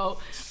have no.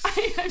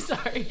 I'm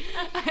sorry.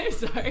 I'm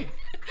sorry.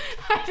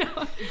 I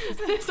don't.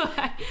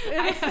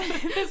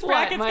 This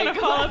bracket's gonna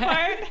fall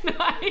apart. No,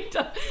 I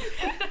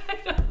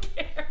don't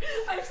care.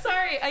 I'm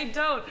sorry. I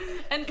don't.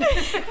 And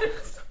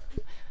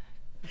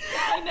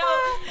I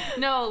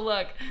know. No,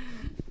 look.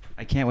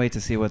 I can't wait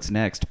to see what's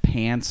next.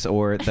 Pants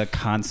or the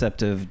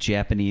concept of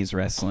Japanese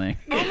wrestling.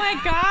 Oh my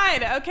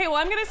god. Okay, well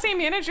I'm gonna say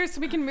managers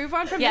so we can move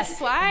on from Yes. this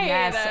slide.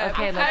 Yes,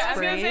 okay, let's I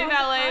was gonna say breathe.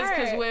 valets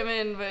because Alright.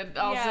 women, but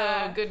also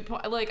Yeah. good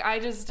point. Like I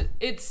just,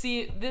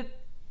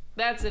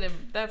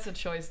 that's a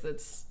choice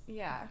that's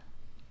Yeah,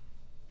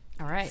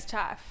 All right. it's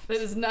tough.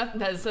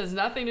 that has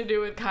nothing to do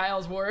with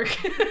Kyle's work,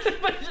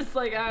 but just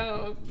like I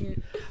don't know.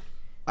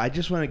 I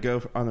just want to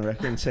go on the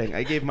record and saying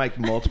I gave Mike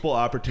multiple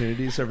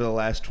opportunities over the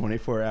last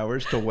 24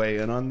 hours to weigh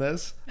in on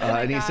this,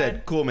 my and he God.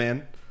 said, "Cool,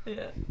 man."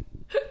 Yeah.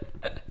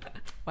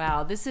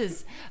 Wow, this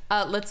is.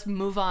 Let's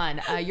move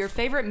on. Your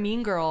favorite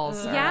Mean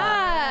Girls?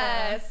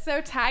 Yes.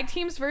 So tag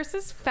teams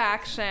versus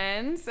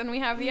factions, and we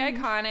have the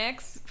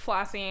Iconics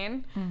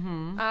flossing,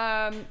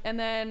 and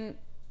then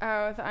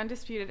the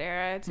Undisputed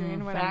Era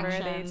doing whatever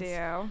Factions. they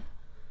do.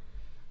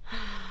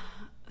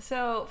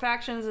 So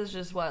factions is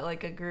just what,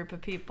 like a group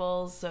of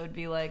people. So it'd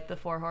be like the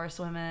Four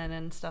Horsewomen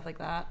and stuff like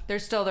that. They're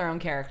still their own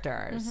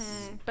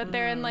characters. But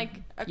they're in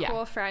like a Yeah.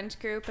 cool friend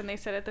group, and they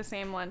sit at the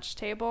same lunch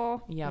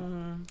table. Yep.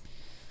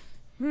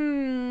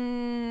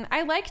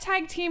 I like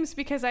tag teams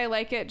because I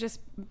like it just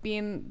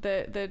being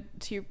the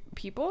two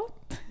people.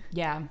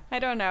 Yeah. I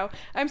don't know.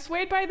 I'm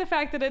swayed by the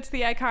fact that it's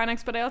the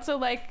Iconics, but I also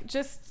like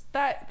just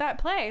that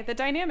play, the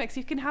dynamics.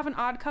 You can have an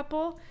odd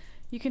couple,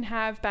 you can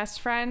have best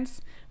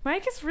friends.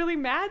 Mike is really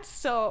mad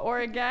still, or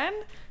again.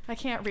 I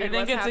can't read I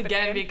think what's it's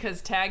again happening.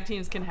 because tag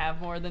teams can have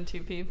more than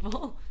 2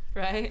 people,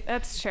 right?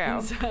 That's true.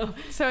 And So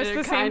it's they're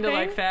the same kind of thing?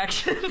 like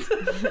factions.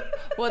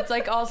 Well, it's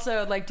like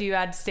also like, do you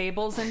add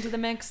stables into the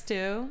mix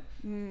too?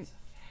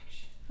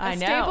 I A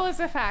know. stable is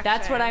a faction.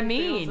 That's what I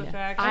Stable's mean. a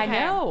faction. I Okay.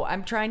 know.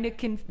 I'm trying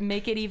to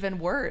make it even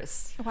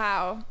worse.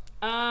 Wow.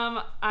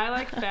 I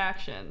like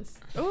factions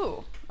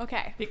Ooh.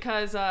 Okay.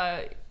 because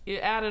you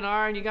add an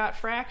R and you got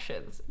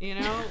fractions. You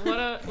know,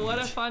 what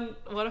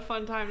a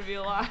fun time to be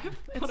alive. What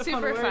It's a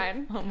super word.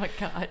 fun. Oh my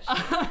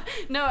gosh.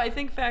 No, I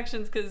think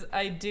factions because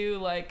I do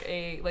like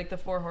the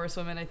 4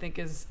 Horsewomen. I think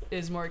is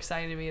more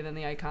exciting to me than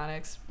the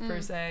Iconics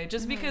per se.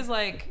 Just because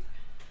like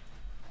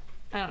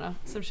I don't know,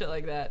 some shit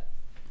like that.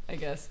 I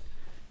guess.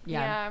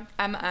 Yeah.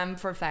 I'm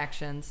for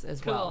factions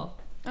as Cool. well.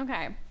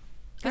 Okay.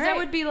 Because that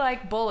would be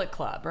like Bullet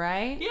Club,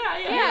 right? Yeah.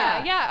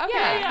 Yeah. Okay.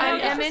 Yeah, yeah, I'm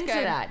this is into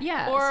good. that.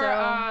 Yeah. Or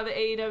so, the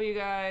AEW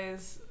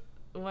guys,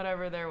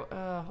 whatever their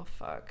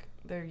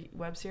their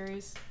web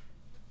series.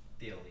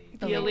 The elite.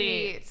 The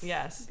Elite.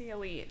 Yes. The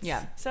Elite.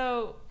 yeah.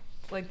 So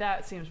like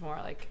that seems more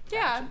like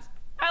Yeah. factions.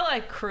 I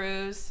like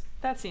Cruise.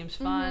 That seems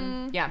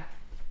fun. Yeah.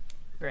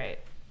 Great.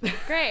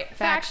 Great.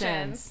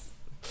 Factions.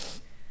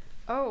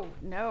 Oh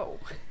no.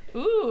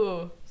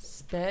 Ooh.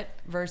 Spit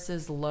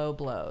versus low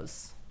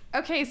blows.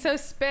 Okay, so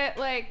spit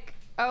like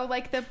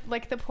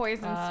the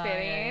poison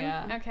spitting.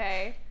 yeah.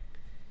 Okay.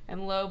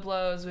 And low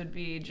blows would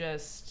be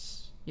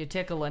just You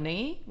tickle a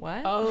knee?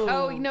 What?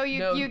 Oh no,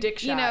 you dick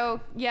shot. you know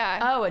yeah.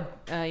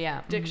 Oh,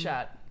 yeah. dick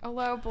shot. A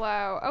low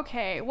blow.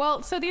 Okay.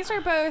 Well, so these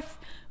are both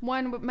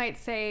one might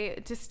say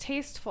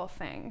distasteful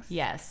things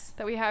Yes.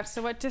 that we have.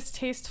 So what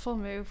distasteful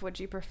move would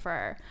you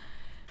prefer?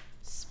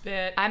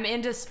 Spit. I'm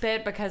into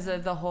spit because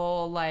of the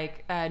whole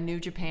like New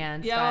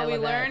Japan style we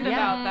of it. learned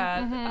Yeah.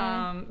 about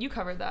that. You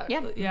covered that.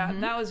 Yeah. Yeah,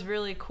 that was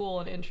really cool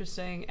and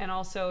interesting. And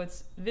also,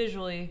 it's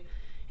visually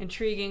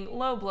intriguing.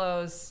 Low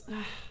blows.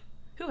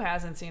 Who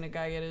hasn't seen a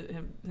guy get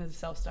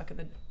himself stuck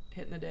in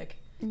hit in the dick?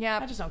 Yeah.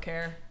 I just don't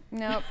care.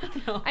 Nope.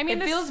 No. I mean,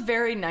 It this, feels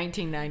very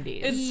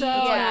 1990s. It's so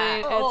Yeah.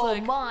 it's oh,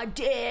 like, my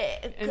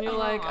dick. and you're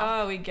like,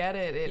 oh, we get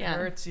it. It Yeah.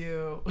 hurts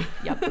you.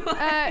 Yep.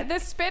 the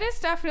spit is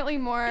definitely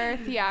more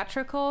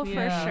theatrical for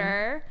Yeah.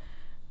 sure.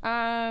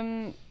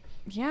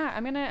 Yeah,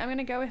 I'm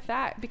gonna go with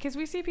that because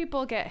we see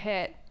people get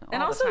hit all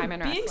And also, the time in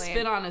being wrestling.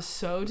 spit on is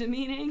so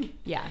demeaning.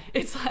 Yeah.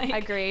 It's like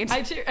Agreed.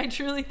 I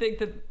truly think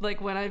that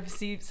like when I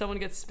see someone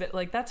get spit,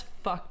 like that's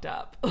fucked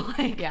up.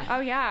 Like Yeah. Oh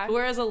yeah.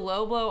 Whereas a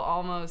low blow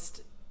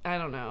almost, I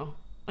don't know.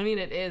 I mean,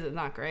 it's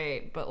not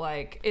great, but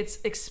like it's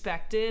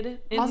expected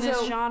in Also,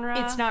 this genre.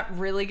 it's not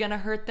really gonna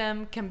hurt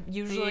them.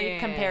 Usually, Yeah.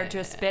 compared to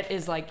a spit,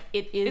 is like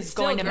it is It's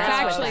still going to gross. mess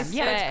It's with actually them. spit.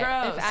 Yeah, It's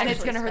gross. It's and it's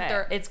actually gonna hurt spit.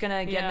 their. It's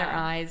gonna get in their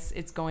Yeah. eyes.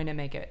 It's going to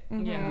make it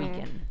Yeah.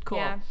 weaken. Cool.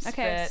 Yeah.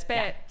 Okay. Spit. Spit.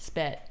 Yeah.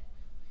 Spit.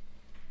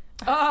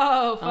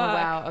 Oh, fuck. Oh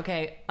wow.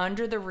 Okay.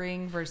 Under the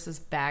ring versus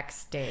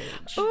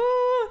backstage.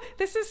 Ooh,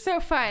 this is so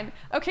fun.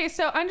 Okay,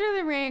 so under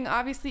the ring,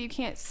 obviously you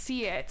can't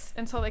see it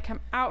until they come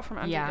out from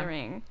under Yeah. the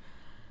ring.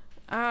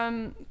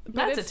 But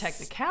That's a it's-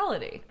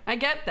 technicality. I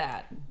get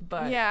that,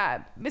 but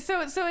Yeah.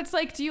 So it's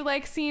like, do you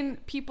like seeing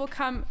people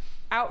come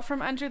out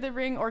from under the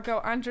ring or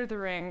go under the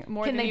ring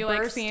more Can than they you like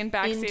burst seeing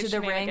backstage into the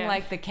ring shenanigans?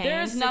 like the Kane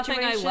there's nothing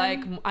I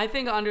situation? like. I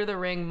think under the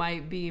ring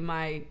might be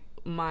my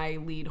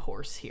lead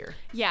horse here.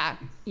 Yeah.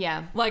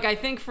 Yeah. Like I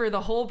think for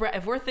the whole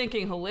if we're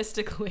thinking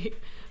holistically,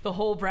 the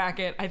whole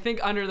bracket, I think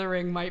under the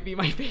ring might be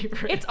my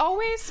favorite. It's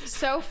always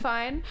so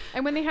fun.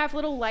 And when they have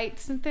little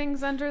lights and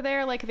things under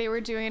there, like they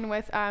were doing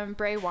with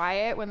Bray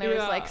Wyatt when there was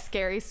Yeah. like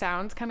scary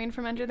sounds coming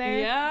from under there.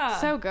 Yeah.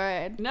 So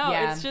good. no,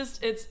 Yeah.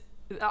 it's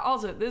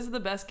also this is the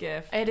best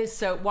gif. It is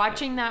so.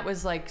 Watching that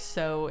was like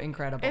so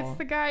incredible. It's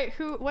the guy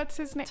who, what's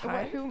his name?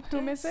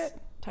 Whom is it?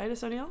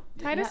 Titus O'Neil?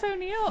 Titus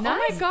O'Neil. Oh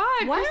Nice. my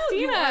God, Wow,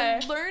 Christina. you are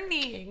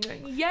learning.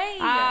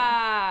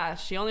 Yay.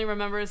 She only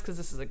remembers because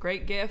this is a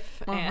great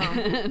gif Uh-huh.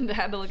 and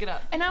had to look it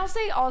up. And I'll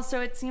say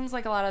also, it seems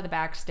like a lot of the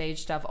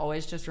backstage stuff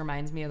always just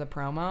reminds me of the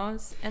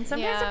promos. And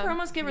sometimes Yeah. the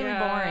promos get really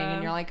Yeah. boring,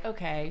 and you're like,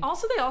 okay.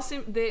 Also,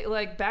 they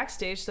like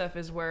backstage stuff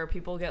is where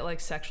people get like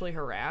sexually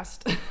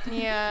harassed.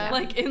 Yeah.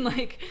 Like in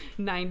like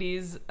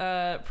 90s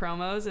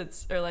promos,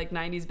 it's or like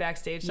 90s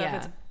backstage stuff. Yeah.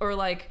 It's or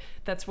like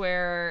that's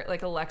where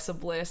like Alexa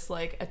Bliss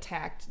like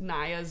attacked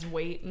Naya's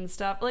weight and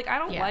stuff. Like I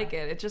don't Yeah. like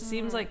it. It just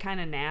seems like kind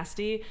of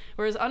nasty.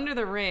 Whereas under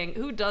the ring,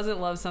 who doesn't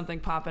love something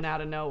popping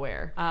out of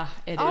nowhere?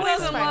 It is Always so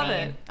doesn't funny. love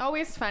funny. it.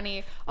 Always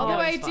funny. Although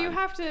Always I do fun.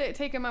 have to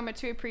take a moment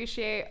to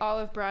appreciate all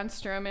of Braun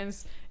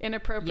Strowman's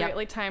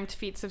inappropriately timed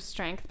feats of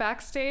strength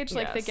backstage,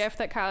 like the Yes. gif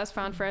that Kyle has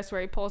found for us where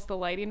he pulls the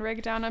lighting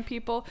rig down on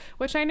people,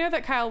 which I know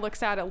that Kyle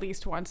looks at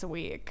least once a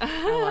week.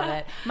 I love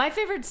it. My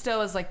favorite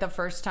still is like the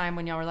first time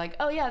when y'all were like,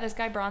 oh yeah, this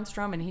guy Braun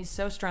Strowman, he's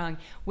so strong.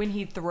 When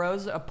he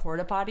throws a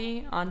porta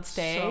potty on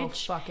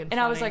stage. fucking and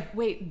I was funny. like,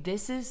 wait,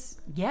 this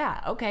is,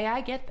 yeah, okay, I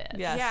get this.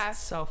 Yes, Yeah.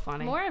 so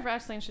funny. More of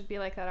wrestling should be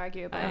like that,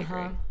 arguably.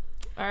 Uh-huh.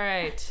 All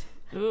right.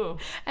 Ooh.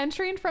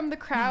 Entering from the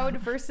crowd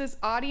versus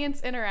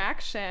audience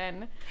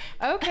interaction.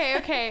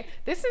 Okay.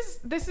 This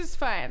is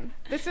fun.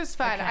 This is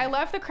fun. Okay. I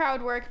love the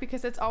crowd work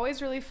because it's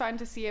always really fun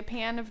to see a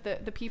pan of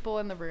the people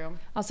in the room.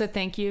 Also,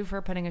 thank you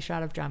for putting a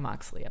shot of John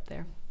Moxley up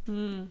there.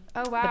 Oh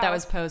wow. But that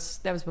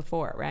was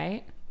before,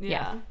 right?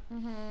 Yeah.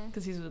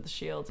 Because he's with the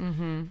Shield.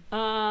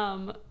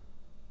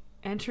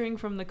 Entering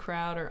from the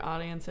crowd or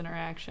audience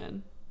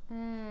interaction.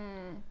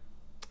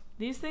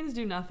 These things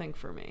do nothing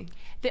for me.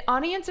 The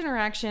audience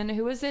interaction,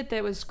 who was it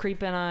that was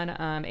creeping on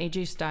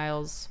AJ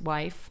Styles'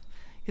 wife?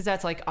 Because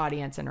that's like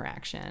audience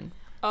interaction.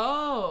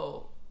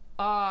 Oh,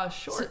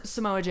 sure.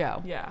 Samoa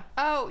Joe. Yeah.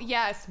 Oh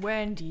yes,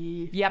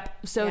 Wendy.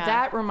 Yep. So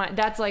Yeah.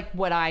 that's like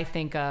what I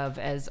think of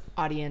as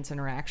audience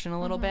interaction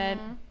a little bit.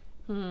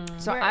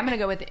 So I'm going to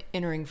go with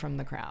entering from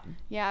the crowd.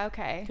 Yeah,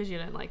 okay. Because you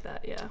didn't like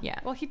that, yeah. Yeah.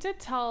 Well, he did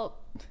tell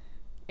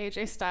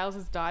AJ Styles'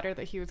 daughter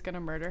that he was going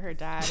to murder her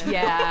dad and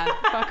Yeah.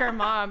 fuck her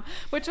mom,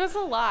 which was a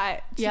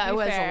lot. to Yeah, be it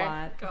was fair. a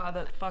lot. God,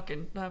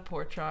 that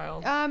poor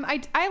child.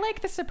 I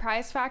like the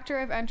surprise factor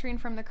of entering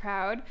from the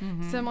crowd,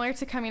 similar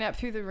to coming up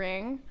through the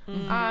ring.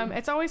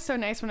 It's always so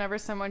nice whenever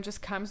someone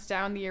just comes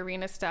down the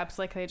arena steps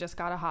like they just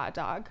got a hot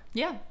dog.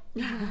 Yeah.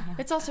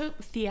 It's also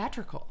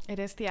theatrical. It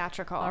is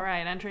theatrical. All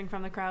right, entering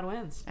from the crowd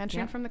wins.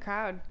 Entering Yeah. from the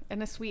crowd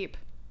in a sweep.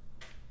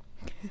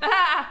 All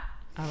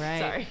right.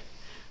 Sorry.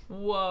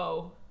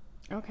 Whoa.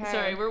 Okay.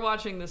 Sorry, we're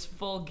watching this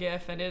full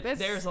GIF, and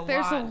there's a lot.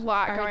 There's a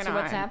lot All going right, so on.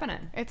 what's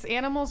happening? It's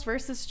animals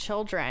versus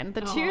children.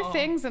 The two Oh.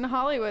 things in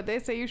Hollywood they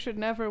say you should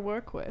never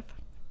work with.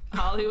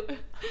 Hollywood.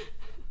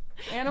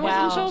 Animals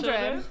Wow. and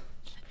children.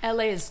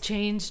 LA has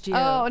changed you.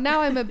 Oh,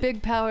 now I'm a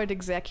big powered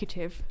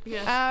executive.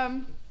 Yes.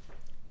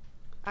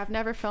 I've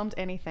never filmed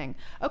anything.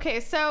 Okay,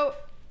 so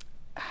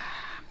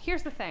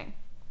here's the thing.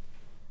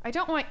 I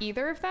don't want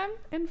either of them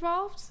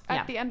involved at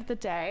Yeah. the end of the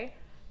day,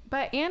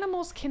 but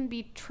animals can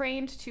be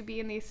trained to be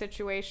in these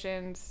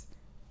situations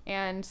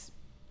and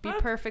be What?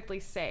 perfectly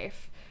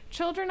safe.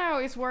 Children, I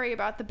always worry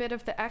about the bit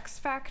of the X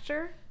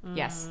factor.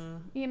 Yes.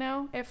 You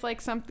know, if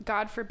like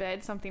God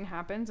forbid something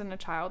happens and a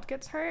child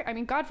gets hurt. I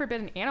mean, God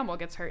forbid an animal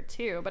gets hurt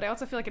too, but I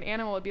also feel like an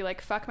animal would be like,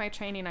 fuck my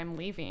training, I'm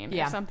leaving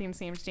Yeah. if something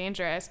seems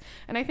dangerous.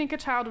 And I think a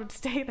child would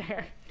stay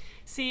there.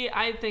 See,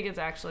 I think it's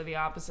actually the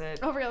opposite.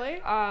 Oh,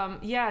 really?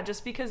 Yeah,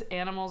 just because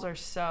animals are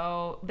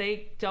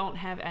they don't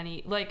have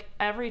any, like,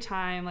 every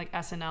time, like,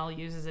 SNL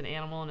uses an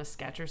animal in a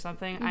sketch or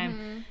something,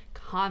 I'm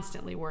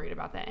constantly worried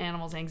about that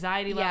animal's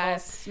anxiety levels.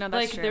 Yes. No, that's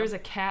like, true. there was a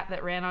cat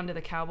that ran onto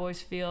the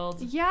Cowboys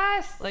field,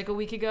 Yes. like, a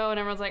week ago, and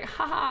everyone's like,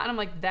 haha, and I'm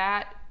like,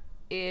 that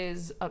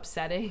is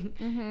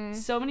upsetting.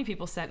 So many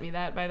people sent me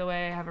that, by the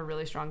way. I have a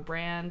really strong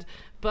brand,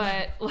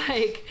 but,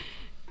 like...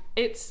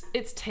 Its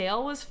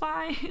tail was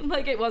fine.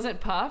 Like, it wasn't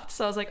puffed,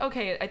 so I was like,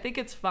 okay, I think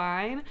it's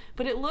fine.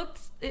 But it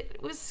was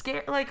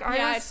scary. Like,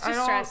 it's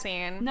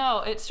distressing.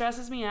 No, it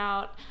stresses me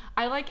out.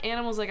 I like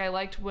animals. Like, I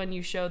liked when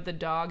you showed the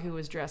dog who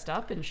was dressed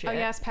up and shit. Oh,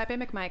 yes, Pepe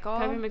McMichael.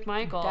 Pepe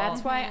McMichael.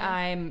 That's why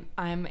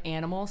I'm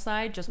animal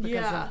side, just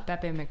because Yeah. of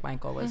Pepe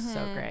McMichael was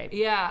so great.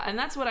 Yeah, and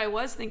that's what I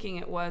was thinking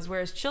it was.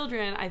 Whereas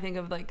children, I think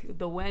of like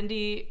the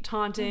Wendy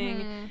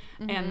taunting,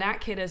 and that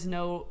kid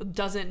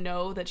doesn't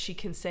know that she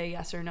can say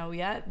yes or no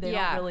yet. They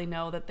Yeah. don't really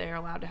know that they're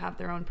allowed to have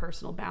their own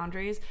personal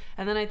boundaries.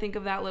 And then I think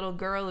of that little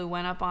girl who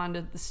went up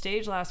onto the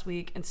stage last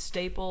week and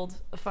stapled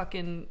a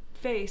fucking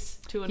face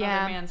to another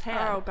Yeah. man's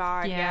head. Oh,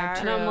 God, Yeah, yeah.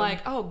 And I'm True.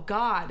 like, oh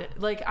God,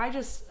 like I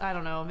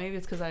don't know, maybe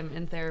it's because I'm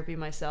in therapy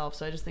myself,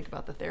 so I just think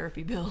about the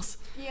therapy bills.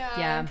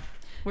 Yeah.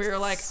 We were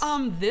like,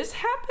 this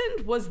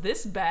happened? Was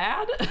this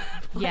bad?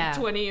 Like Yeah.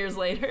 20 years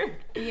later.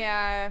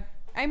 Yeah.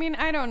 I mean,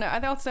 I don't know.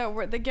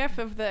 Also, the gif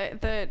of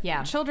the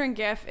Yeah. children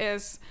gif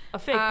is A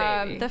fake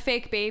baby. The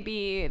fake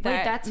baby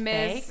that that's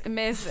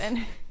Miz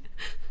and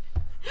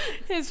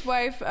his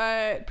wife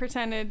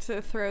pretended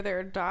to throw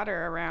their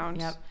daughter around.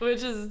 Yep.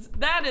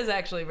 That is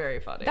actually very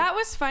funny. That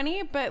was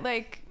funny, but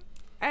like,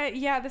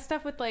 the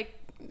stuff with like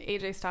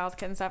AJ Styles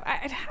kid and stuff.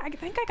 I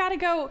think I gotta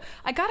go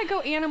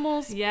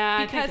animals. Yeah,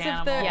 I think because of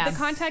animals. Yes. the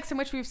context in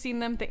which we've seen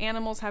them, the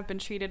animals have been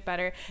treated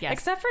better. Yes.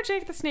 Except for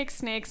Jake the Snake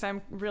Snakes,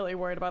 I'm really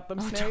worried about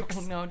them snakes.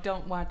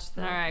 Don't watch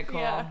the. All right, cool.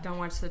 Yeah. Don't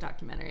watch the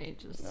documentary.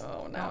 Just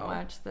Oh, no. don't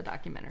watch the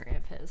documentary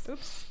of his.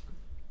 Oops.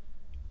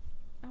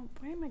 Oh,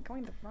 why am I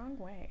going the wrong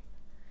way?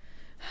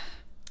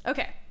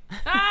 Okay.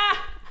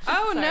 Ah!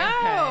 Oh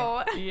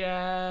no!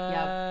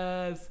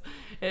 Yes.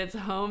 It's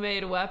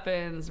homemade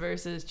weapons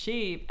versus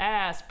cheap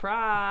ass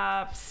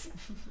props.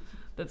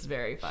 That's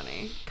very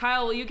funny.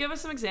 Kyle, will you give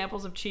us some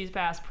examples of cheap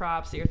ass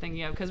props that you're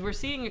thinking of? Because we're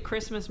seeing a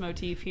Christmas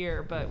motif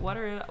here, but what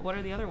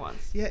are the other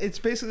ones? Yeah, it's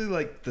basically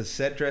like the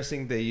set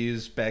dressing they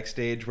use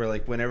backstage where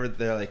like whenever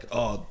they're like,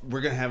 oh,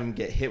 we're going to have him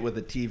get hit with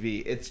a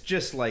TV, it's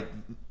just like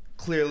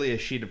clearly a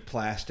sheet of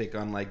plastic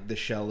on like the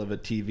shell of a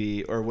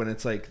TV, or when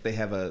it's like they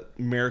have a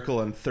Miracle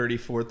on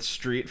 34th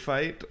Street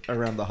fight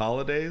around the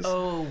holidays.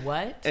 Oh,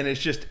 what? And it's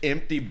just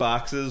empty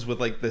boxes with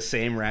like the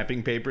same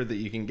wrapping paper that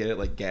you can get at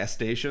like gas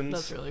stations.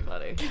 That's really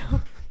funny.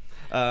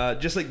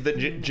 Just like the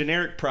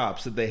generic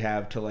props that they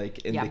have to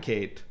like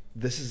indicate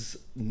this is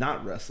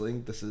not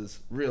wrestling. This is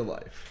real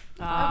life.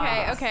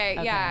 Okay,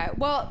 yeah.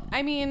 Well,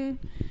 I mean,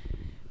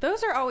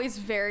 those are always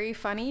very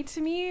funny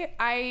to me.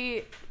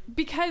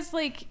 Because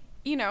like,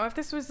 you know, if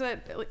this was a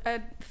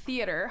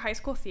theater, high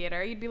school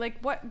theater, you'd be like,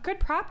 what good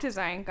prop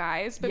design,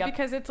 guys. But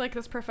because it's like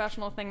this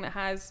professional thing that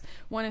has,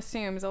 one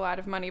assumes, a lot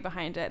of money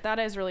behind it, that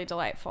is really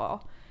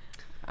delightful.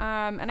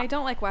 And I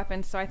don't like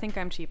weapons, so I think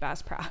I'm cheap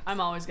ass props.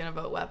 I'm always gonna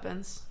vote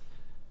weapons.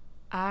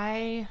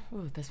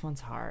 This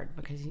one's hard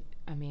because,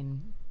 I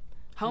mean...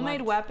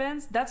 Homemade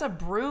weapons? That's a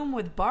broom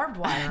with barbed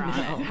wire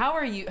on it.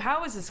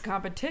 How is this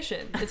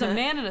competition? It's a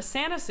man in a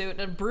Santa suit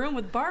and a broom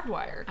with barbed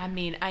wire. I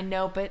mean, I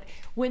know, but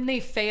when they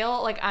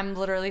fail, like, I'm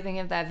literally thinking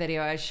of that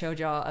video I showed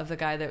y'all of the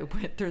guy that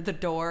went through the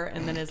door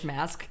and then his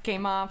mask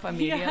came off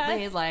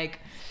immediately. Yes.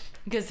 Like,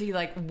 because he,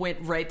 like, went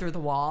right through the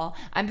wall.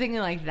 I'm thinking,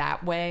 like,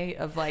 that way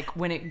of, like,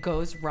 when it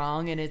goes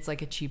wrong and it's,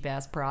 like, a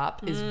cheap-ass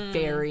prop is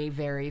very,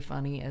 very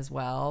funny as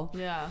well.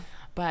 Yeah.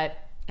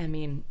 But... I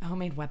mean,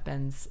 homemade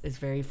weapons is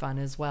very fun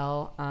as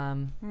well.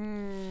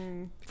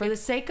 For the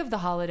sake of the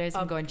holidays,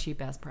 I'm going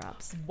cheap ass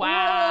props. Wow.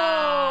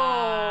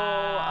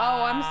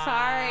 Oh, I'm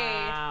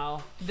sorry.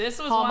 Wow. This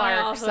was Hallmark, one I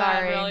also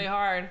sorry. had really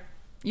hard.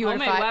 You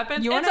Homemade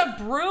weapons? You It's a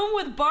broom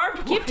with barbed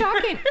wire. keep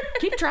talking.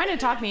 Keep trying to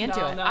talk me into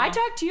No, it. no. I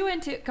talked you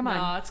into. Come on.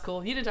 No, it's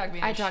cool. You didn't talk me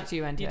into I it. talked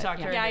you into You it, talked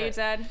yeah. her Yeah, into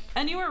you it. did.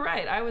 And you were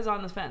right. I was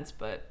on the fence,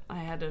 but I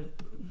had to...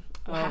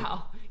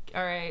 Wow.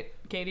 All right.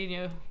 Katie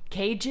knew.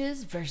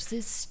 Cages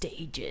versus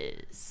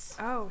stages.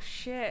 Oh,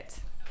 shit.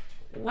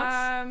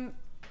 What's...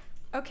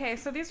 Okay,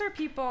 so these are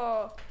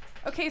people...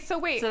 Okay, so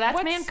wait. So that's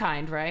what's-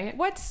 Mankind, right?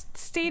 What's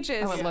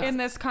stages Oh, it looks- in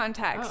this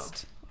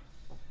context?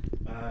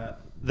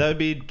 That would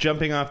be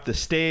jumping off the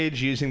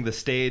stage, using the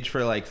stage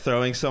for like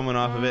throwing someone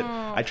off of it.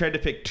 I tried to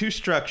pick two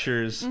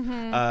structures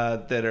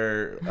that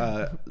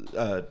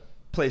are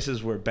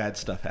places where bad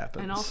stuff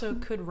happens. And also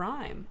could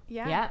rhyme.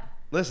 Yeah.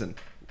 Listen,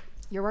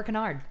 You're working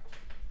hard.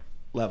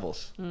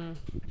 levels.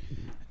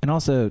 And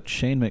also,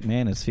 Shane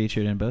McMahon is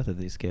featured in both of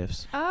these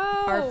gifts.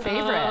 Oh, Our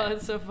favorite. Oh,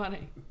 that's so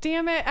funny.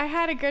 damn it. I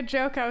had a good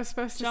joke I was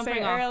supposed to Jumping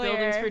say off earlier.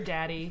 buildings for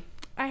daddy.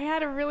 I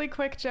had a really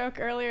quick joke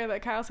earlier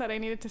that Kyle said I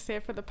needed to say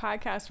for the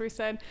podcast where he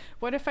said,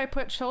 what if I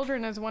put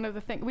children as one of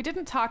the things? We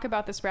didn't talk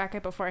about this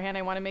bracket beforehand.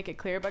 I want to make it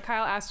clear. But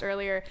Kyle asked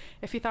earlier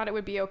if he thought it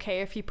would be okay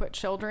if he put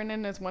children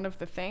in as one of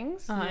the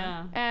things.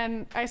 Yeah.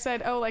 And I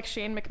said, oh, like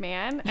Shane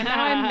McMahon. And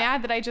now I'm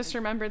mad that I just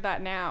remembered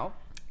that now.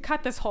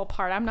 Cut this whole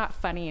part. I'm not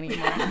funny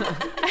anymore.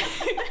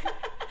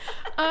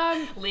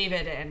 Leave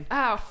it in.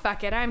 Oh,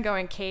 fuck it. I'm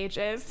going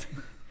cages.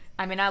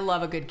 I mean, I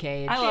love a good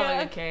cage. I love Yeah.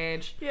 a good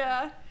cage.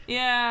 Yeah.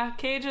 Yeah,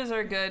 cages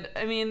are good.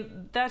 I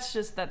mean, that's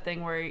just that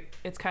thing where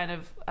it's kind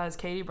of, as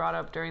Katie brought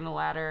up during the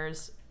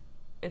ladders,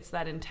 it's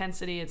that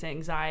intensity, it's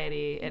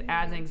anxiety. It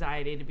adds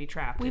anxiety to be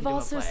trapped. We've into a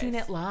also seen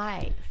place. it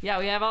live. Yeah,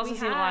 we have also We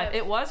seen it live. have.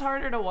 It was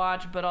harder to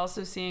watch, but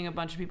also seeing a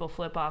bunch of people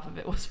flip off of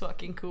it was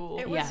fucking cool.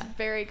 It was Yeah.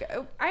 very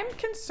good. I'm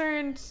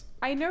concerned.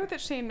 I know that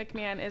Shane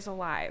McMahon is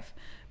alive,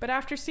 but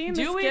after seeing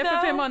this Do we, gif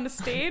of him though? on the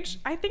stage,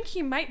 I think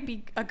he might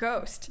be a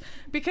ghost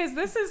because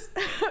this is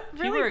If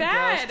you really were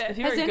bad. a ghost, if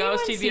you Has were a anyone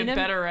ghost, he'd be a seen him?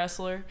 better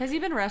wrestler. Has he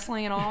been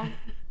wrestling at all?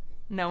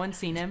 No one's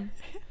seen him.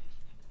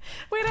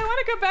 Wait, I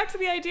want to go back to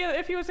the idea that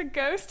if he was a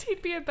ghost,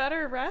 he'd be a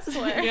better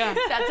wrestler. Yeah.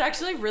 That's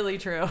actually really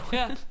true.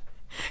 Yeah.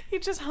 He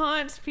just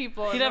haunts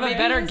people. He'd have a Maybe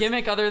better his-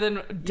 gimmick other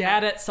than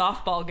dad at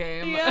softball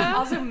game. Yeah.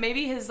 Also,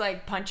 maybe his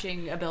like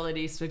punching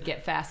abilities would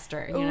get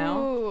faster. You know.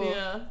 Ooh.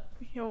 Yeah. Oh,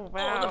 Oh,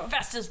 wow. the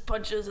fastest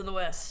punches in the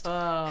West.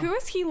 Who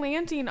is he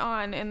landing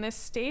on in this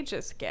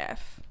stage's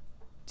gif?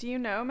 Do you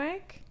know,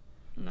 Mike?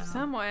 No.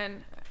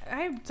 Someone.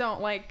 I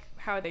don't like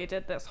how they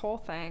did this whole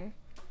thing.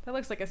 That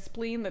looks like a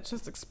spleen that's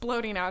just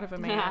exploding out of a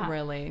man.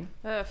 Really.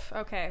 Ugh.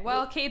 Okay.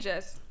 Well,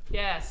 cages.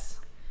 Yes.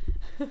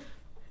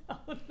 Oh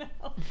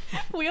no.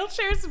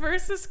 Wheelchairs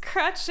versus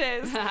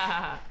crutches.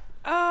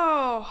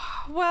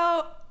 Oh,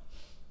 well.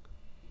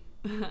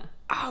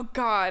 Oh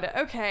God.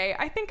 Okay.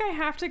 I think I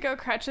have to go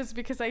crutches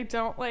because I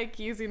don't like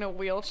using a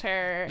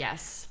wheelchair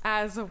Yes.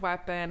 as a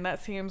weapon.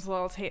 That seems a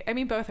little I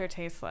mean, both are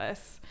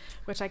tasteless,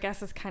 which I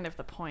guess is kind of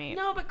the point.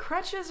 No, but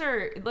crutches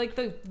are like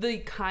the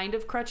kind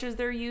of crutches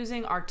they're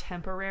using are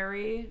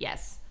temporary.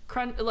 Yes.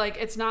 Like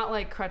it's not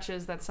like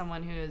crutches that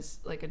someone who is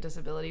like a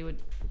disability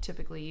would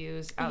typically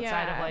use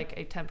outside of Yeah. like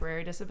a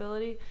temporary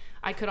disability.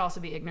 I could also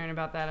be ignorant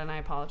about that, and I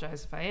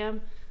apologize if I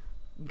am.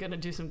 I'm gonna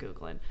do some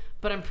Googling,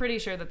 but I'm pretty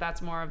sure that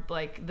that's more of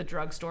like the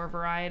drugstore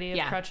variety of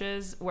Yeah.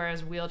 crutches,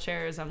 whereas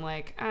wheelchairs, I'm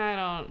like, I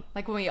don't.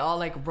 Like when we all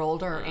like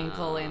rolled our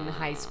ankle in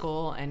high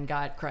school and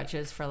got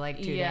crutches for like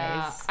 2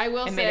 Yeah. days. I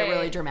will It made it say-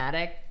 really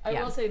dramatic. I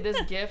Yeah. will say this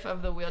gif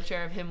of the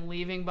wheelchair of him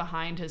leaving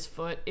behind his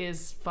foot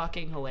is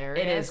fucking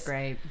hilarious. It is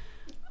great.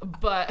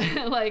 But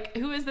like,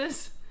 who is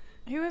this?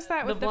 Who is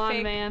that The with the blonde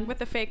fake man. with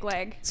the fake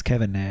leg? It's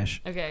Kevin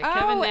Nash. Okay, Oh,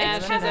 Kevin it's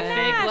Nash has Kevin a fake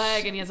Nash.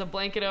 leg and he has a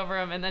blanket over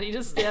him, and then he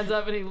just stands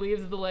up and he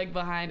leaves the leg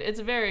behind. It's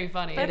very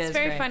funny. That's is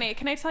very great. funny.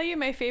 Can I tell you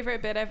my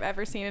favorite bit I've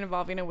ever seen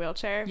involving a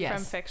wheelchair Yes.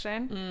 from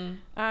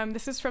fiction?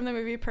 This is from the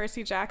movie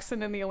Percy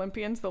Jackson and the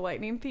Olympians, The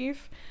Lightning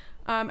Thief.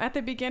 At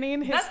the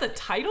beginning, That's the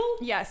title?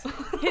 yes,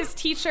 his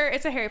teacher,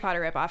 it's a Harry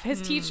Potter ripoff.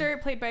 His teacher,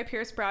 played by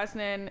Pierce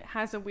Brosnan,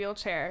 has a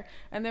wheelchair.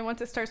 And then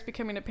once it starts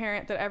becoming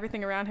apparent that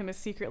everything around him is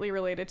secretly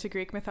related to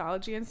Greek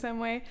mythology in some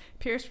way,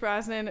 Pierce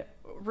Brosnan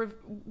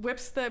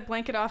whips the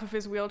blanket off of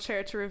his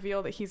wheelchair to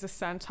reveal that he's a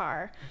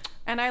centaur.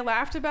 And I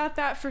laughed about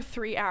that for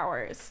 3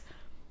 hours.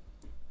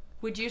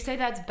 Would you say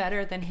that's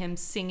better than him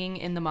singing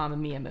in the Mamma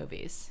Mia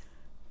movies?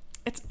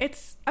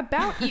 It's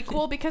about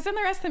equal because in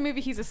the rest of the movie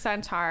he's a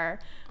centaur,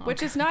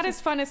 which is not as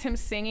fun as him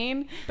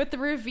singing, but the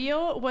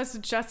reveal was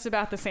just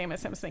about the same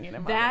as him singing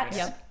in Mamma That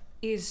Mia.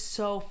 is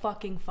so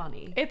fucking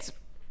funny. It's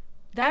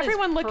That is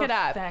everyone look it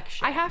up.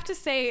 perfection. I have to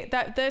say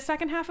that the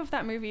second half of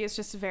that movie is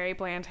just a very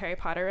bland Harry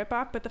Potter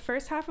ripoff, but the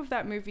first half of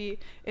that movie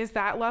is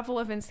that level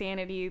of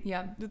insanity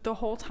the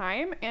whole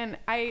time, and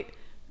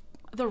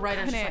The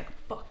writer's just couldn't-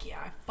 like, fuck yeah,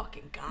 I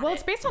fucking got it. well,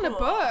 it's based on a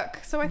book,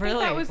 so I think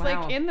Really? that was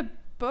Wow. like in the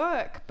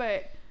book,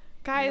 but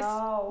guys,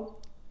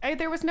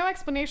 there was no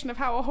explanation of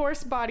how a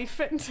horse body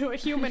fit into a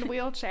human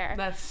wheelchair.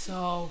 That's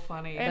so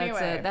funny.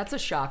 Anyway. That's a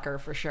shocker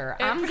for sure.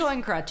 I'm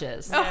going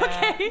crutches.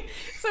 Okay,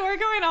 so we're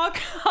going all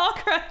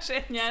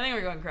crutches. Yeah, I think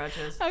we're going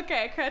crutches.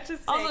 Okay, crutches.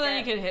 Also, take then it.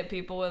 you can hit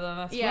people with them.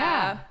 That's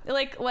Yeah,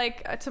 like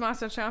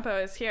Tommaso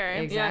Ciampa is here.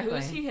 Exactly. Yeah,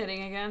 who's he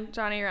hitting again?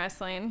 Johnny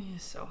Wrestling.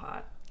 He's so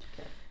hot.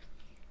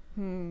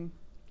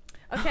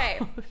 Okay.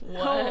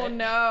 What? Oh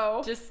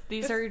no. Just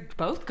these are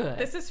both good.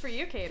 This is for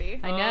you, Katie.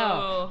 I know.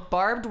 Oh.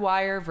 Barbed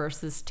wire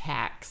versus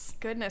tax.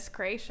 Goodness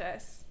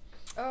gracious.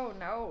 Oh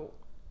no.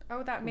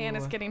 Oh, that man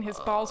is getting his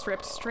balls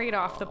ripped straight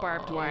off the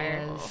barbed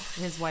wire.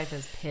 His wife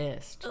is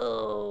pissed.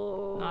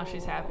 Oh. No,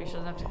 she's happy. She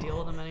doesn't have to deal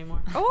with him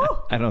anymore.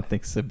 Oh. I don't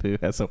think Sabu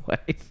has a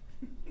wife.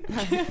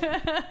 Okay.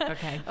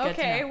 Good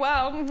Okay. to know.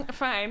 Well,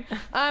 fine.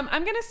 I'm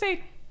gonna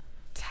say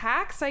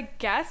tax, I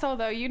guess.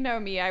 Although you know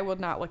me, I will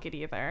not look at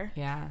either.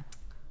 Yeah.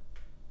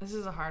 This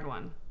is a hard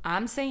one.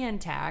 I'm saying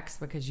tax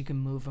because you can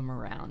move them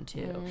around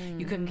too.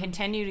 You can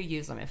continue to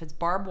use them. If it's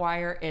barbed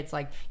wire, it's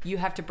like you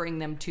have to bring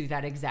them to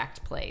that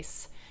exact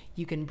place.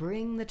 You can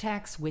bring the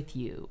tax with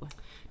you.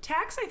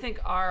 Tax, I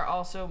think, are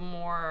also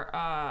more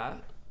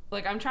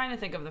like, I'm trying to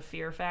think of the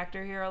fear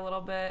factor here a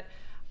little bit.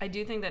 I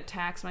do think that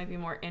tax might be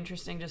more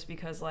interesting just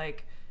because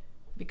like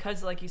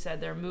you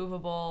said, they're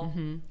movable,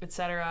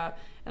 etc.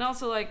 And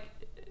also like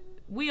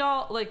we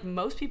all, like,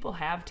 most people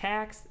have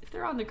tax. If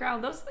they're on the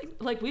ground, those things,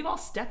 like, we've all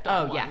stepped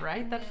on one, yeah.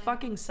 right? That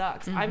fucking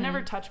sucks. I've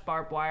never touched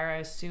barbed wire. I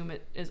assume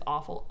it is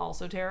awful,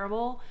 also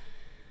terrible.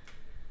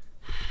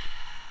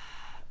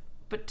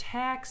 But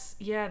tax,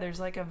 yeah, there's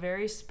like a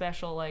very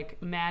special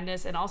like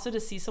madness, and also to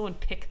see someone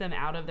pick them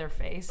out of their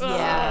face,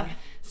 Yeah.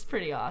 it's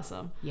pretty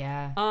awesome.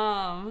 Yeah.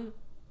 Um,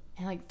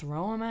 And like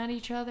throw them at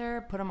each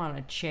other, put them on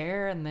a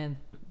chair, and then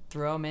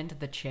throw them into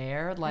the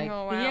chair. Like,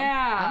 Oh, wow.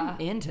 yeah,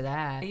 I'm into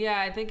that. yeah,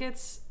 I think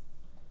it's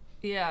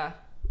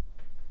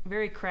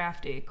very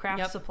crafty, craft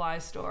Yep. supply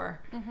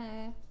store.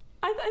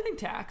 I think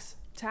tax.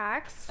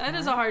 Tax. That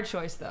is a hard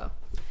choice though.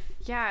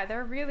 Yeah,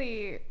 they're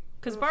really.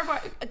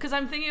 Because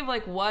I'm thinking of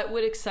like what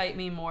would excite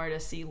me more to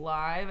see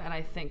live, and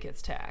I think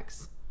it's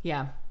tax.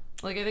 Yeah.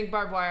 Like I think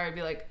barbed wire, I'd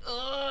be like,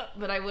 ugh,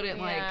 but I wouldn't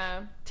Yeah.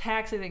 like.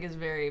 Tax, I think, is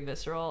very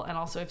visceral, and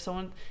also if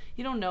someone,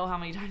 you don't know how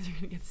many times you're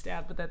gonna get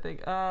stabbed with that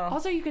thing.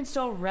 Also, you can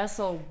still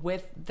wrestle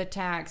with the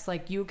tax.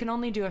 Like, you can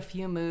only do a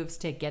few moves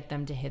to get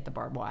them to hit the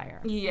barbed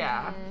wire.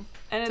 Yeah,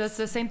 and So it's it's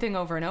the same thing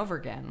over and over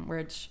again, where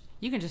it's,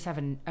 you can just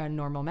have a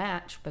normal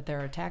match, but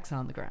there are attacks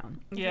on the ground.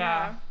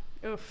 yeah,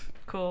 Oof.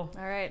 cool.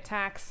 All right,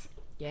 tax.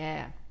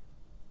 Yeah.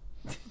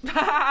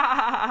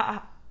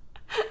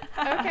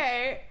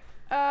 Okay.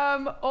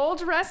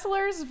 Old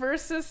wrestlers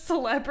versus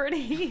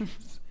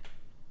celebrities.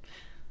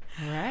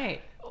 All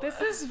right.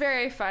 This is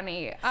very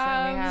funny. we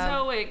have-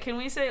 So wait, can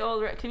we say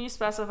can you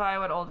specify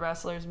what old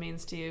wrestlers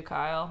means to you,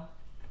 Kyle?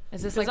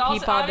 Is this 'Cause like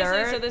also, Peepaw obviously,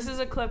 Dirt? so this is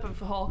a clip of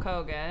Hulk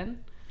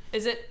Hogan.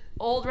 Is it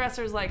old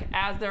wrestlers like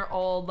as they're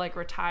old, like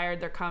retired,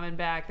 they're coming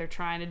back, they're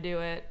trying to do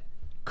it?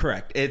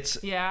 Correct.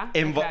 It's Yeah?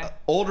 Okay.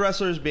 old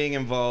wrestlers being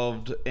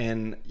involved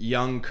in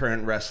young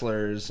current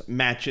wrestlers,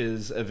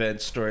 matches,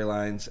 events,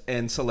 storylines,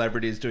 and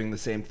celebrities doing the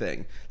same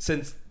thing.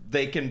 Since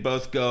they can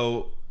both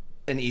go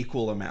an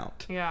equal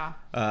amount. Yeah.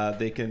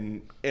 They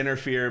can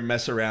interfere,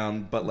 mess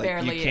around, but like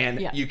Barely,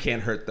 yeah. you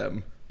can't hurt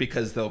them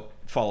because they'll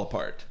fall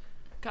apart.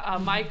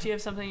 Mike, do you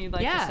have something you'd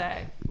like Yeah. to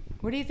say?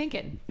 What are you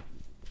thinking?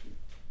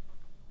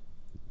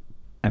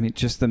 I mean,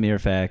 just the mere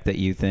fact that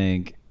you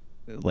think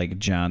like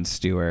Jon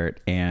Stewart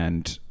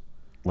and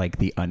like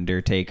The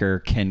Undertaker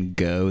can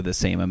go the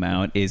same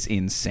amount is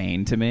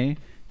insane to me,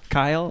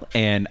 Kyle.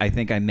 And I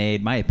think I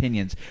made my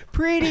opinions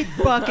pretty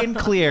fucking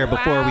clear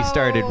before we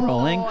started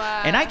rolling.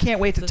 And I can't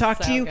wait to This is talk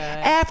to so you good.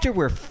 after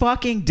we're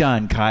fucking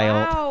done,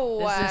 Kyle.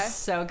 Wow. This is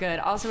so good.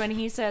 Also, when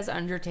he says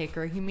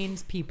Undertaker, he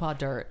means Peepaw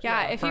Dirt.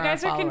 Yeah, if for you our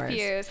guys are followers.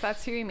 confused,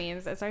 that's who he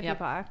means. It's our Yep.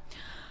 Peepaw.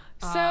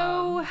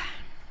 So,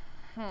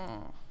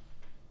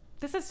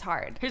 this is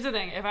hard. Here's the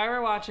thing. If I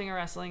were watching a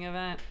wrestling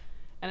event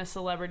and a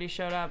celebrity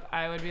showed up,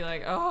 I would be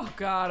like, oh,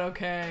 God,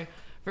 okay.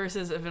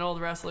 Versus if an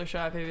old wrestler showed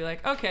up, I'd be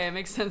like, okay, it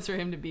makes sense for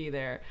him to be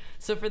there.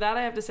 So for that,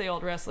 I have to say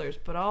old wrestlers.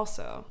 But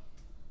also,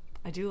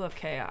 I do love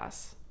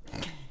chaos.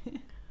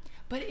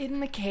 But in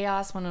the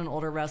chaos, when an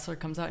older wrestler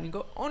comes out and you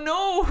go, "Oh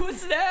no,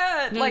 who's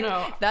that?"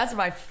 No. That's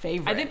my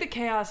favorite. I think the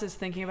chaos is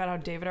thinking about how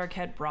David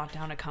Arquette brought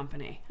down a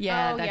company.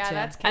 yeah, Oh, that yeah, too.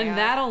 that's chaos. And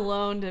that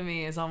alone to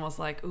me is almost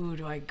like, ooh,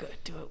 do I go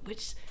do it?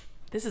 Which,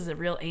 this is a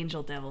real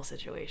angel devil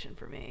situation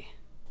for me.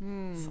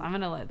 So I'm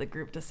gonna let the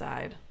group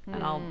decide,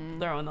 and I'll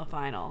throw in the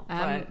final.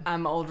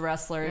 I'm old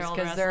wrestlers You're old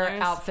because their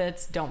wrestlers?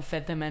 outfits don't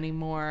fit them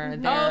anymore. Oh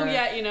They're-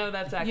 yeah,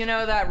 that's actually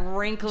that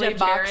wrinkly Jeff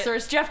Jarrett.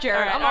 boxers. Jeff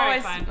Jarrett. All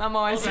right, fine. I'm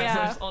always. old Yeah.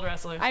 wrestlers. Old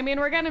wrestlers. I mean,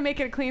 we're gonna make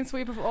it a clean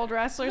sweep of old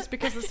wrestlers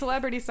because the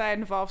celebrity side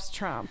involves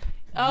Trump.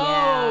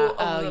 I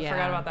yeah.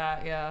 forgot about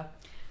that. Yeah.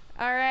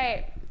 All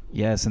right.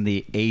 Yes, and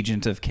the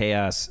agent of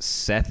chaos,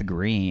 Seth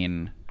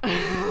Green.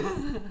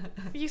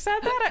 You said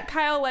that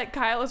Kyle, like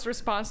Kyle is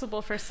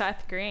responsible for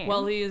Seth Green.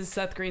 Well, he is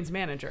Seth Green's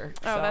manager.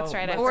 Oh, so that's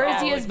right. I Or is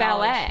forgot. he his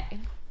valet?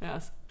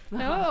 Yes.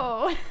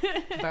 no.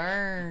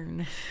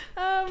 Burn.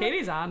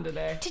 Katie's on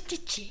today.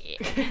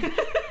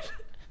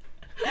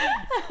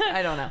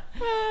 I don't know.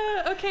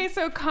 Okay,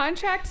 so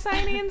contract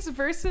signings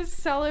versus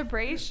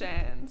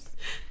celebrations.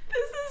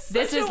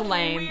 This such is a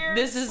lame. weird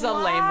This is a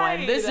lame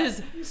one. This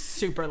slide. is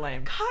super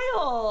lame.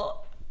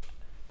 Kyle.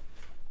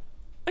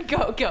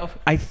 Go.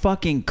 I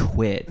fucking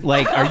quit.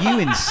 Like, are you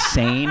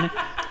insane?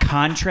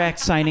 Contract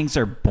signings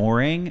are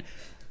boring.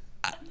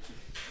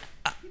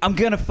 I'm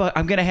gonna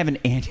have an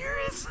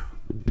aneurysm.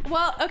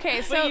 Well,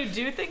 okay, so But you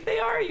do think they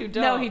are? Or you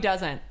don't? No, he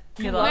doesn't.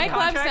 He loves Mike them.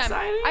 loves them. contract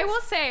signings? I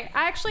will say,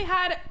 I actually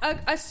had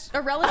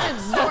a relevant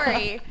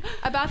story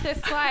about this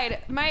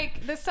slide.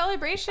 Mike, the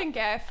celebration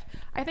gif,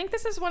 I think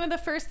this is one of the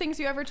first things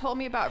you ever told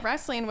me about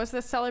wrestling was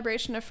the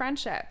celebration of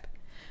friendship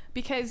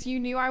because you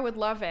knew I would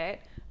love it.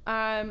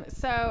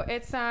 So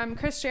it's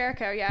Chris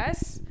Jericho,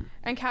 yes,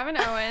 and Kevin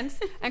Owens.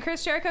 And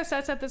Chris Jericho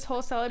sets up this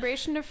whole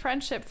celebration of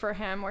friendship for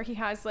him where he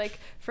has, like,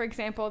 for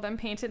example, them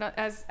painted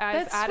as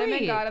That's Adam and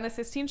sweet. God on the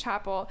Sistine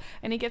Chapel,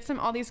 and he gets him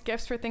all these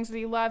gifts for things that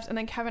he loves, and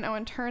then Kevin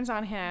Owens turns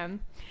on him.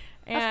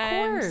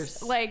 And,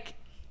 course. like,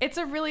 it's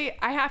a really,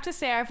 I have to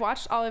say, I've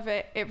watched all of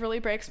it. It really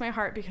breaks my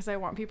heart because I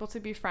want people to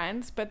be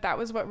friends, but that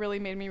was what really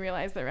made me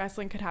realize that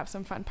wrestling could have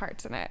some fun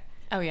parts in it.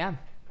 Oh yeah.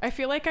 I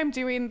feel like I'm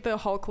doing the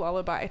Hulk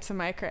lullaby to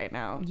Mike right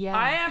now. Yeah.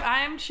 I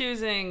am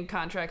choosing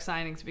contract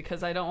signings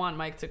because I don't want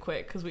Mike to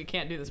quit because we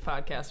can't do this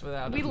podcast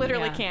without We him.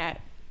 literally Yeah. can't.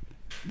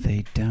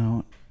 They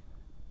don't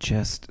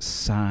just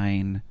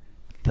sign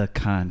the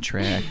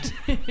contract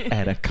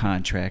at a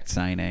contract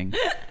signing.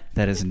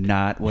 That is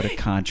not what a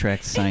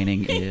contract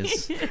signing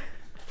is.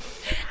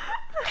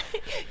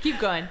 Keep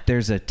going.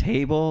 There's a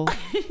table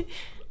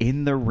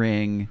in the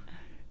ring.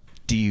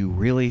 Do you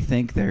really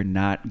think they're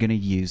not going to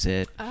use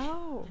it?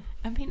 Oh,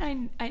 I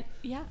mean, I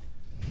yeah.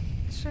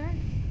 sure.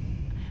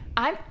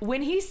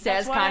 When he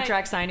says That's why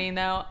contract signing,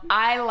 though,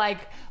 I like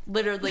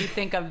literally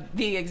think of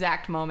the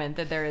exact moment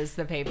that there is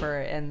the paper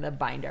and the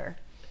binder.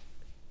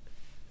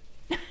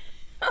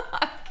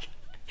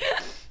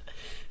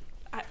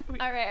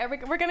 All right,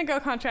 we're going to go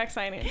contract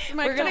signings.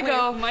 Mike, We're gonna don't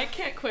go- leave. Mike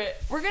can't quit.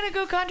 We're gonna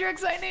go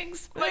contract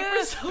signings. Mike,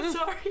 we're so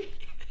sorry.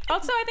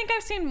 Also, I think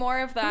I've seen more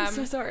of them I'm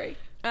so sorry.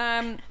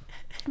 than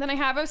I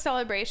have of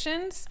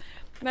celebrations.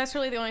 That's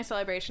really the only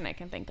celebration I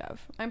can think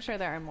of. I'm sure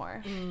there are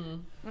more.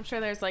 I'm sure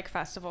there's like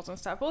festivals and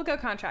stuff. We'll go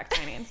contract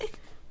signings.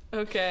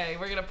 Okay,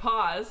 we're gonna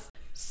pause.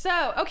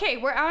 So, okay,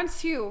 we're on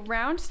to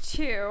round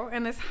 2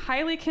 in this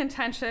highly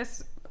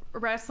contentious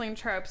wrestling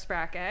tropes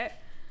bracket.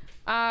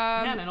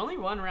 Man, and only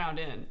one round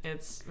in.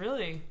 It's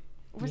really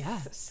Yeah.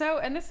 So,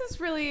 and this is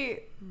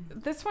really,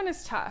 this one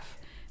is tough.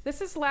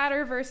 This is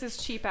ladder versus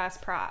cheap ass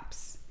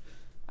props.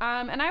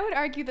 And I would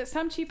argue that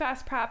some cheap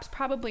ass props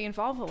probably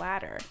involve a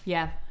ladder.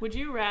 Yeah. Would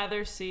you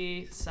rather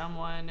see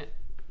someone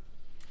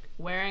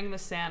wearing the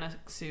Santa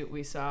suit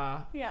we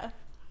saw Yeah.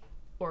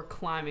 or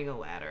climbing a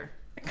ladder?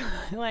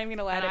 Climbing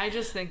a And ladder. I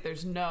just think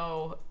there's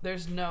no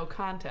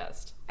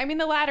contest. I mean,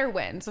 the ladder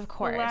wins, of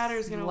course. The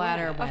ladder's gonna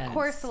Ladder win. wins. Of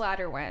course, the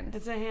ladder wins.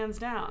 It's a hands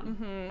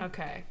down.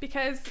 Okay.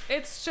 Because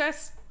it's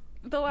just,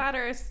 the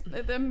ladder is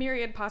the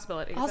myriad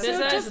possibilities. Also, This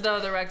is just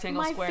the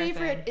rectangle My square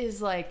favorite thing.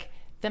 is like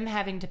them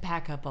having to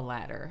pack up a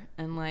ladder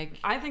and like.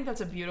 I think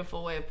that's a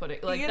beautiful way of putting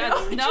it. Like You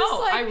that's know, no,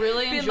 just, like, I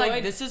really being enjoyed.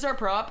 like, this is our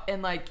prop,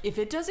 and like, if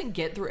it doesn't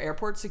get through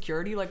airport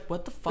security, like,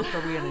 what the fuck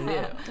are we gonna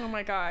do? Oh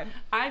my God.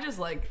 I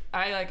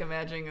like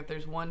imagining that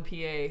there's one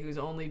PA whose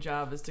only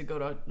job is to go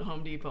to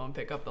Home Depot and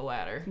pick up the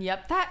ladder.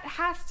 Yep. That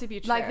has to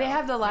be true. Like they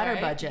have the ladder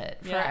Right? budget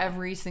for Yeah.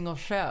 every single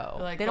show.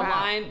 Like they the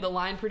don't the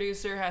line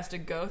producer has to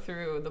go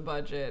through the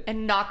budget.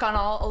 and knock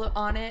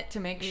on it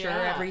to make sure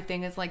Yeah.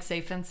 everything is like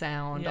safe and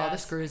sound. All the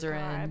Yes. screws are in.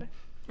 God.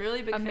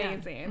 Really big fan.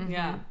 Amazing.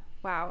 Yeah.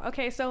 Wow.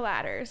 Okay, so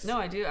ladders. No,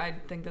 I do. I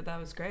think that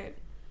was great.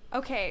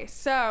 Okay,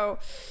 so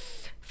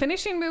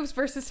finishing moves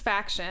versus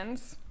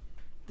factions.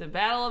 The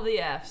Battle of the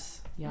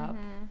Fs. Yep.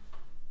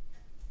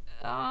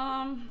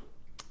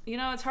 You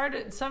know, it's hard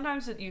to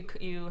sometimes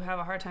you have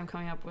a hard time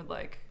coming up with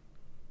like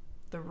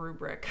the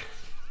rubric.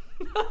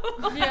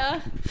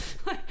 Yeah.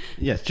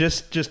 Yes,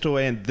 just to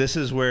weigh in, this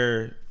is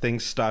where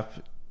things stop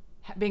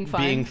Being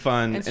fun. being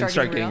fun and start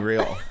getting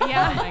real.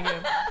 Yeah. Thank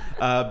you.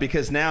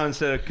 because now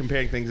instead of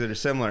comparing things that are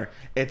similar,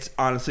 it's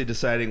honestly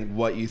deciding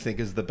what you think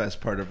is the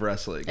best part of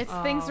wrestling. It's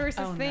things versus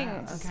no.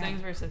 things. It's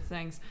things versus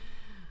things.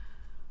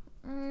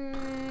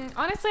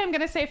 Honestly, I'm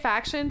gonna say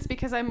factions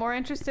because I'm more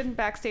interested in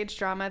backstage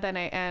drama than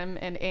I am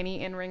in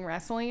any in-ring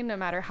wrestling, no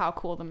matter how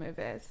cool the move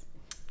is.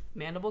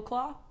 Mandible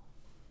claw?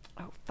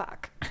 Oh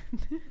fuck.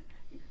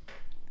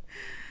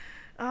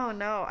 Oh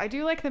no, I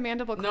do like the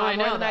mandible claw No, I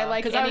more know than I that,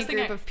 like 'cause I any was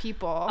thinking- group of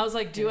people. I was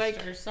like, do I?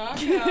 I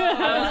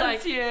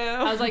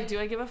was like, do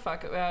I give a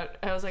fuck about?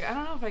 I was like, I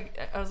don't know if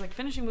I was like,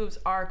 finishing moves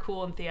are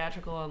cool and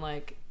theatrical and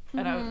like,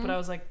 but I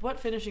was like, what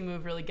finishing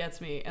move really gets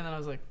me? And then I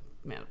was like,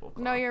 mandible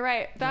claw. No, you're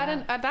right. That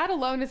Yeah. that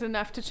alone is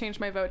enough to change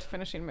my vote to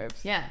finishing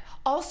moves. Yeah.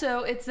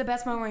 Also, it's the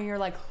best moment when you're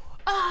like,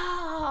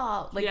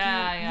 ah, like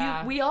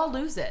Yeah. we all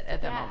lose it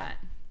at that moment.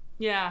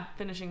 Yeah,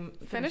 finishing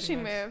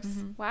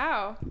Moves.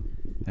 Wow.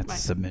 That's Mike.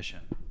 submission.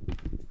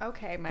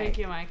 Okay, Mike. Thank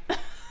you, Mike.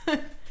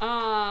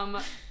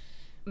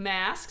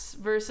 Masks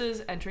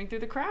versus entering through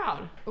the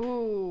crowd.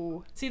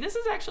 Ooh. See, this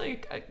is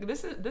actually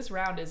this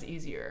round is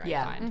easier.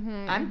 Yeah. I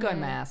find. I'm good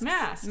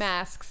masks.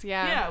 Masks,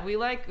 yeah. Yeah, we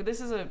like.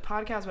 This is a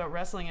podcast about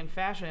wrestling and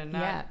fashion. Not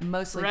Yeah,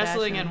 mostly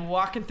wrestling fashion. and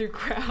walking through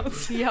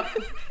crowds. Yep.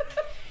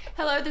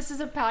 Hello, this is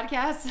a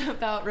podcast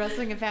about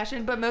wrestling and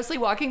fashion, but mostly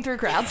walking through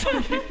crowds.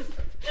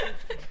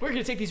 We're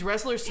gonna take these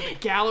wrestlers to the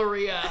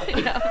Galleria.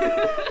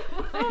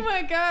 Oh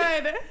my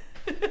god.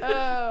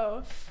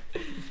 Oh.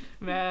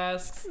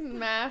 Masks.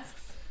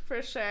 Masks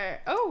for sure.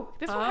 Oh,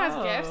 this one has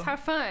Oh. gifts. How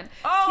fun.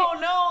 Oh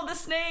no, the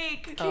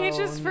snake.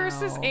 Cages Oh,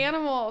 versus no.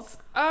 animals.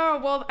 Oh,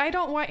 well, I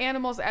don't want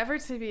animals ever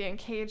to be in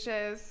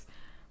cages.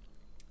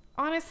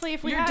 Honestly,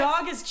 if we Your had...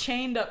 dog is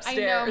chained I upstairs.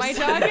 know. My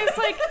dog is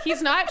like,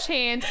 he's not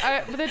chained.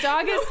 The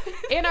dog is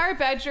in our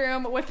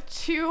bedroom with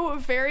 2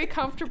 very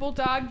comfortable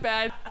dog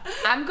beds.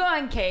 I'm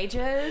going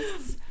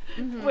cages.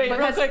 Wait, real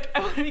Because- quick,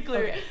 I want to be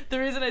clear. Okay. The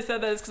reason I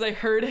said that is because I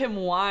heard him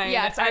whine.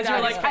 Yes, our as you're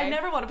dog like, is I fine.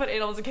 never want to put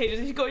animals in cages.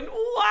 He's going,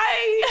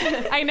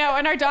 why? I know,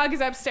 and our dog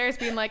is upstairs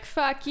being like,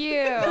 fuck you.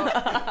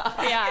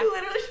 Yeah. He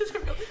literally just.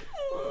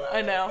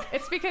 I know.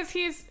 It's because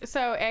he's,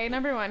 so A,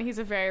 number 1, he's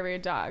a very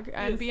rude dog.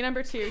 And Yes. B,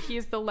 number 2,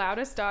 he's the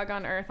loudest dog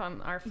on earth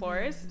on our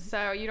floors.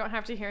 So you don't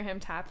have to hear him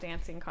tap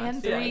dancing And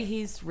constantly. 3,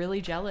 he's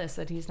really jealous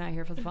that he's not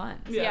here for the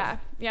fun. Yeah. Yeah.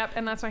 Yep.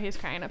 And that's why he's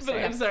crying But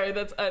upstairs. I'm sorry,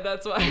 that's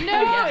why. No,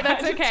 I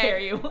that's had to okay. tear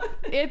you.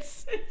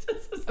 It's It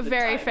just was the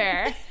very timing.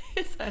 fair.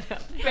 I know.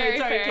 Very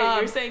sorry, fair. Kate,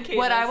 you're saying cages.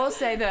 What I will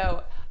say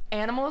though,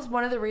 animals,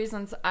 one of the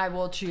reasons I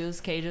will choose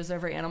cages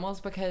over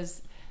animals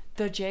because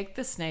the Jake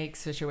the Snake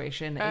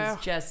situation is Ugh.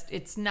 just,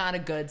 it's not a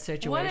good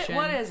situation.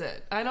 What is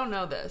it? I don't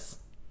know this.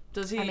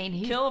 Does he I mean,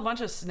 he- kill a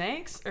bunch of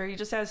snakes, or he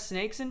just has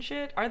snakes and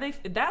shit? Are they?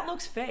 That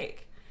looks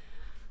fake.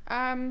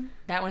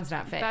 That one's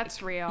not fake.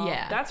 That's real.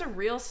 Yeah. That's a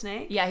real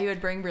snake. Yeah, he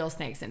would bring real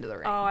snakes into the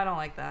ring. Oh, I don't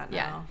like that.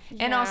 yeah. No.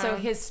 And Yeah. also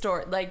his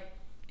story, like,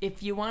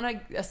 if you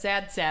want a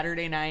sad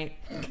Saturday night,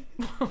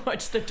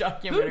 watch the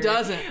documentary. Who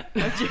doesn't?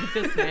 of Jake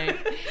the Snake.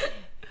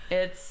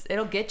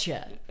 It'll get you.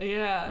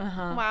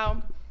 Yeah.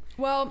 Wow.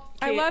 Well,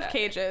 I Ca- love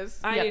cages.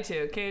 I Yep. do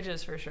too.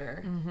 Cages for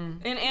sure.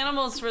 And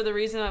animals, for the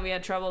reason that we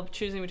had trouble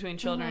choosing between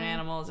children and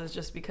animals, is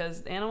just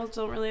because animals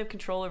don't really have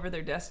control over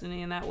their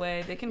destiny in that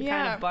way. They can kind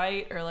Yeah. of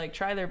bite or like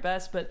try their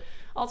best, but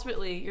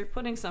ultimately you're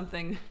putting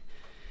something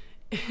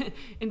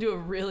into a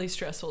really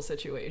stressful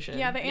situation.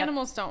 Yeah, the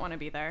animals don't want to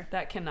be there.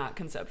 that cannot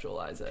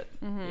conceptualize it.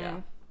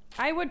 Yeah.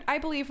 I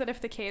believe that if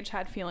the cage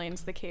had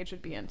feelings, the cage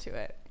would be into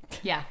it.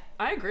 Yeah.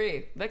 I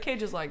agree. That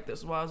cage is like, this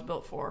is what I was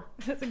built for.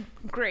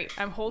 Great.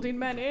 I'm holding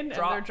men in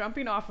Drop. and they're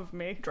jumping off of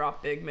me.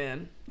 Drop big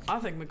men. I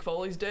think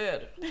McFoley's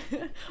dead.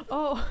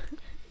 Oh.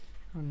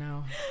 Oh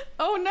no.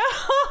 Oh no.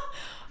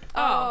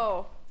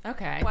 Oh.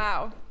 Okay.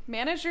 Wow.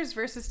 Managers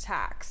versus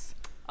tax.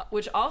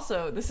 Which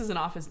also, this is an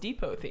Office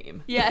Depot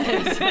theme.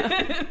 Yes.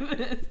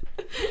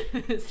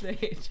 This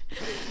page.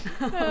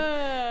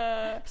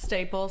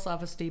 Staples,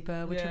 Office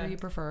Depot, whichever Yeah. you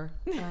prefer.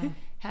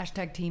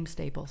 Hashtag Team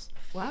Staples.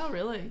 Wow,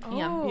 really?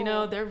 Yeah. You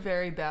know, they're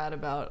very bad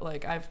about,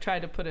 like, I've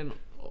tried to put in,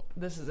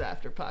 this is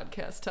after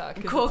podcast talk,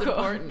 'cause Cool, it's cool.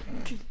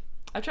 important.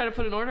 I tried to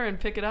put an order and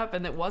pick it up,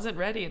 and it wasn't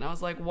ready, and I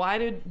was like, why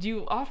did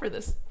you offer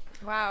this?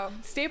 Wow.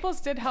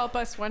 Staples did help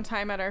us one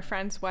time at our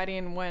friend's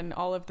wedding when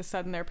all of the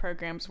sudden their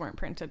programs weren't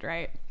printed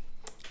right.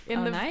 In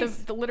Oh, the, nice.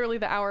 the literally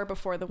the hour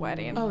before the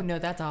wedding. Oh no,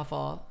 that's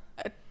awful.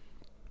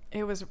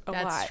 It was a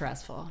That's lot.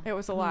 stressful. It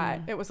was a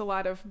lot. It was a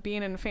lot of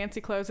being in fancy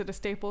clothes at a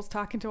Staples,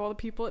 talking to all the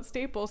people at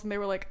Staples, and they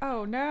were like,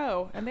 "Oh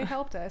no," and they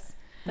helped us.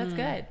 That's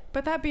good.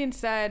 But that being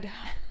said,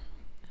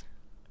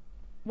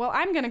 well,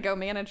 I'm gonna go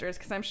managers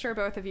because I'm sure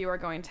both of you are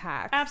going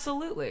tax.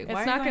 Absolutely.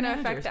 It's not going to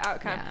affect the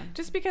outcome. Yeah.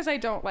 Just because I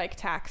don't like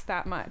tax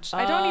that much.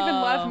 I don't even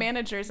love Oh.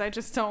 managers. I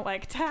just don't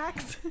like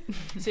tax.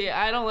 See,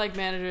 I don't like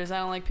managers. I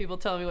don't like people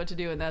telling me what to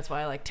do, and that's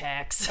why I like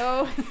tax.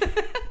 Oh,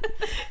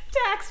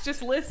 tax,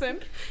 just listen.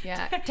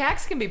 Yeah.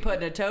 Tax can be put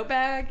in a tote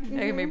bag.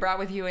 They can be brought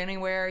with you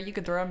anywhere. You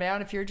can throw them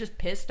down if you're just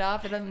pissed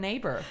off at a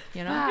neighbor.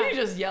 You know. You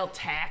just yell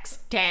tax.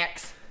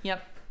 Tax.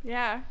 Yep.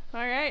 Yeah.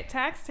 All right.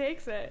 Tax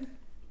takes it.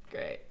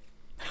 Great.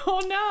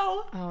 Oh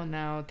no. Oh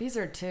no, these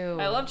are two.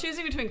 I love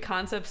choosing between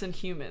concepts and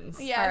humans.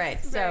 Yes. All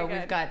right, so very we've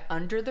good. got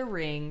Under the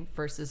Ring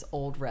versus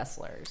old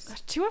wrestlers.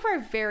 two of our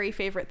very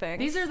favorite things.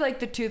 These are like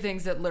the two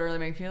things that literally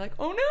make me like,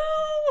 oh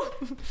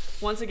no.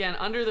 Once again,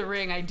 Under the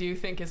Ring, I do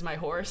think is my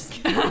horse.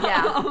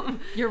 Yeah,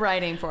 you're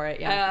writing for it.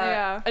 Yeah.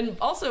 Yeah. And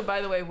also,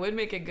 by the way, would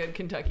make a good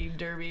Kentucky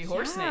Derby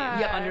horse Yeah.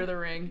 name. Yeah. Under the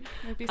Ring.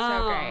 It'd be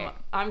so great.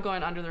 I'm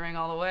going Under the Ring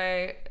all the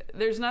way.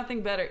 There's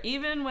nothing better.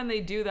 Even when they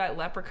do that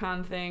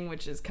leprechaun thing,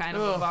 which is kind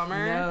of a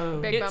bummer, no.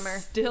 Big it's bummer.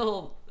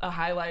 still a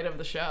highlight of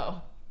the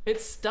show.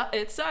 It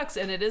sucks,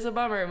 and it is a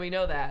bummer, and we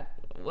know that.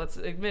 Let's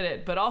admit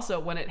it. But also,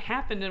 when it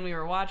happened and we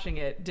were watching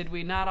it, did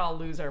we not all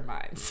lose our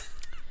minds?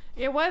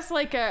 It was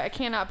like I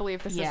cannot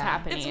believe this is Yeah.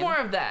 happening. It's more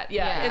of that.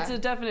 Yeah. Yeah. It's a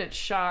definite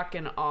shock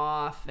and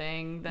awe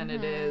thing than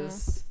it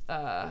is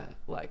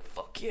like,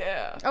 fuck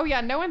yeah. Oh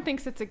yeah, no one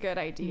thinks it's a good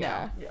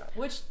idea. Yeah.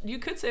 Which you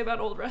could say about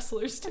old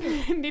wrestlers,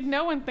 too.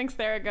 No one thinks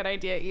they're a good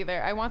idea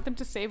either. I want them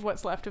to save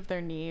what's left of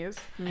their knees.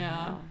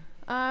 Yeah.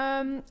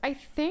 I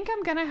think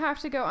I'm gonna have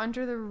to go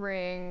Under the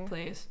Ring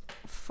Please.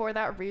 for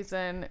that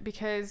reason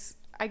because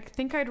I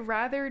think I'd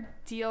rather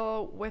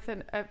deal with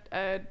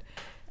a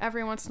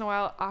every once in a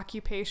while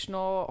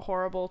occupational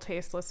horrible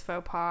tasteless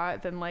faux pas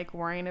than like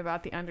worrying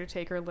about the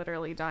Undertaker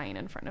literally dying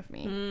in front of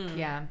me.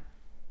 Yeah.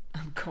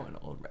 I'm going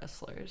old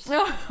wrestlers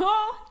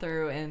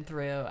through and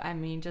through. I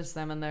mean, just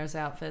them in those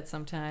outfits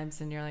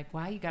sometimes, and you're like,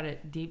 wow, you got a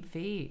deep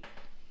V.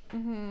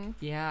 Mm-hmm.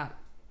 Yeah.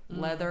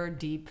 Leather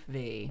deep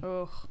V.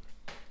 Ugh.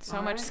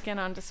 So much skin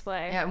on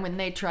display. Yeah, and when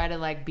they try to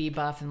like be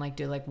buff and like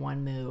do like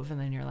one move, and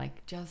then you're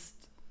like,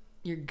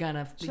 you're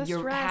gonna, Just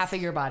your rest. half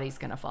of your body's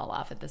gonna fall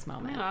off at this I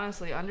moment. mean,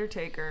 honestly,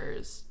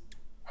 Undertaker's.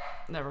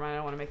 Never mind, I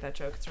don't want to make that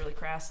joke. It's really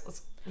crass.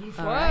 Let's.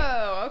 All Whoa,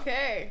 right.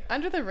 okay.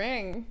 Under the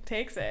Ring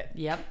takes it.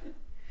 Yep.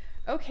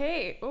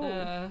 Okay. Ooh.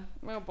 Uh,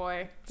 Oh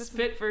boy. This is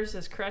Spit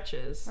versus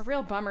crutches. a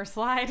real bummer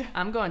slide.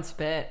 I'm going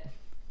Spit.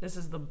 This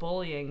is the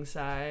bullying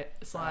slide.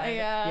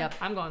 Yep.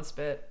 I'm going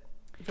Spit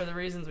for the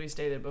reasons we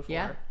stated before.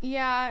 Yeah.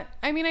 Yeah.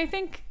 I mean, I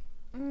think.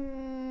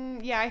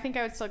 I think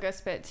I would still go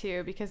Spit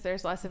too because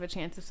there's less of a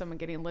chance of someone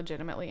getting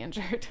legitimately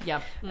injured.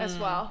 Yep. As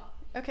well.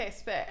 Okay,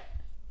 Spit.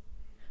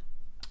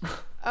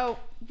 Oh,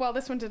 well,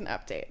 this one didn't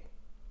update.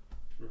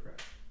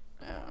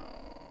 Oh.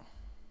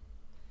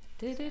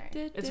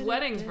 It's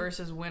weddings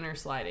versus winter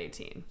slide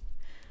 18.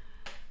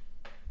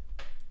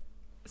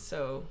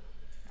 So,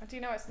 Do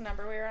you know what's the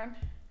number we were on?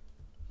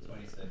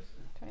 26.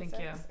 26?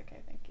 Thank you.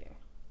 Okay, thank you.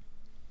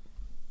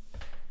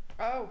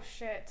 Oh,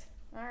 shit.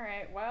 All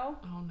right, well,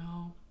 oh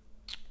no.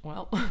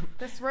 Well,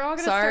 we're all going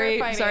to sorry,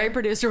 start fighting. sorry,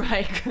 producer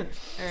Mike. All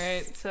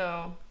right,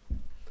 so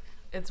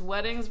it's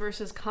weddings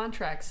versus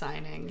contract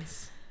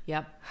signings.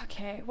 Yep.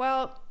 Okay,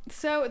 well,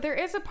 so there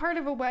is a part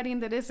of a wedding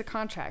that is a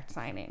contract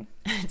signing.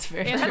 It's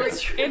very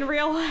In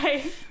real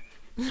life.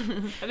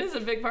 That is a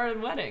big part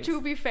of weddings.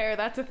 To be fair,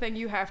 that's a thing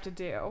you have to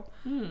do.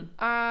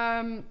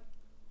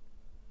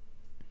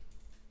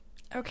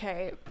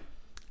 Okay.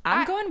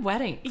 I'm going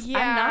weddings. Yeah.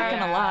 I'm not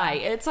gonna lie.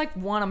 It's like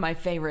one of my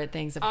favorite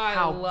things of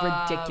how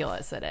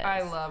ridiculous it is.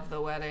 I love the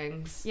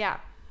weddings. Yeah.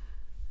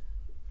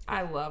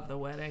 I love the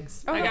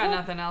weddings. Oh, I the got whole-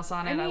 nothing else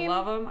on it. I mean-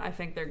 love them. I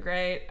think they're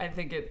great. I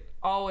think it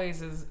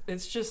always is.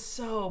 It's just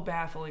so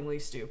bafflingly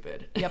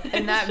stupid. Yep,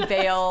 and that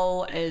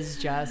veil is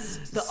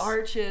just The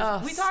arches.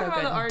 oh, we talk so about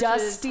good. the arches.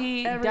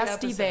 Dusty every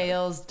episode.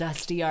 veils,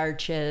 dusty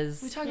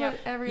arches. We talk Yep. about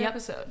it every Yep.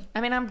 episode.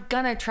 I mean, I'm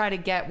gonna try to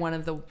get one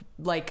of the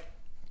like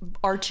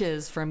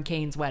arches from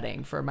Kane's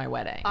wedding for my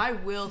wedding. I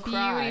will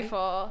cry.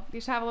 Beautiful. You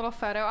should have a little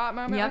photo op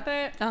moment Yep. with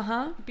it.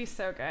 Uh-huh. Be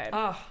so good.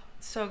 Oh,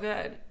 so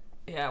good.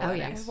 Yeah. Oh,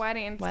 Weddings.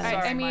 Weddings. Weddings.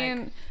 I Sorry, mean,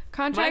 Mike.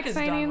 contract Mike is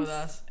signings. done with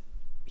us.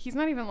 He's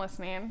not even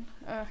listening.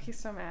 Oh, he's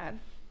so mad.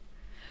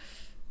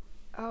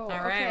 Oh, All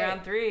right, okay.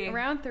 round 3.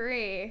 Round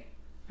 3.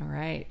 All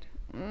right.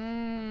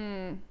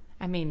 Mm.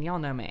 I mean, y'all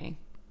know me.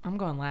 I'm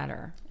going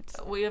ladder.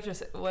 We have to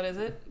say, what is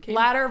it? Kate?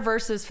 Ladder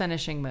versus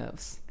finishing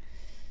moves.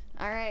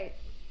 All right.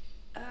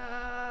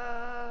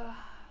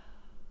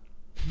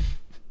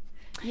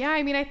 Yeah,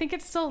 I mean, I think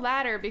it's still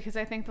ladder because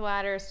I think the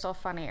ladder is still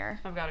funnier.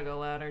 I've got to go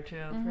ladder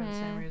too for the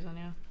same reason.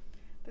 Yeah.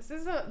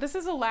 This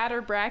is a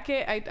ladder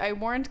bracket. I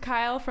warned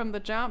Kyle from the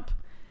jump.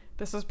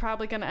 This is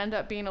probably going to end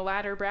up being a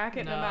ladder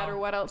bracket no No. matter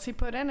what else he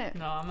put in it.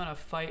 No, I'm gonna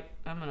fight.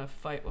 I'm gonna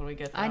fight when we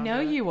get. I down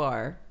know to it. you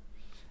are.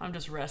 I'm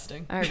just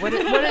resting. All right.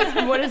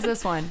 What is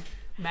this one?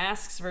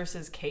 Masks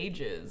versus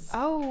cages.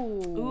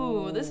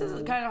 Oh. Ooh, this is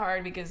kind of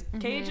hard because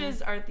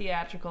cages are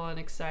theatrical and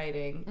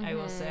exciting, I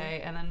will say,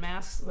 and then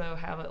masks though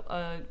have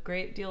a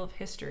great deal of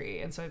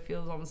history, and so it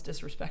feels almost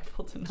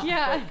disrespectful to not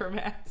Yeah. vote for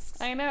masks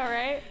I know,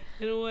 right?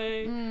 in a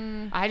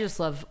way. I just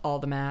love all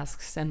the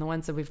masks, and the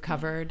ones that we've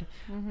covered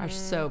are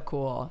so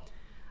cool.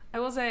 I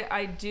will say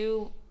I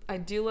do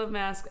love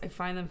masks. I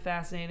find them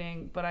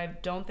fascinating, but I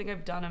don't think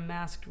I've done a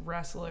masked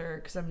wrestler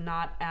because I'm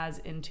not as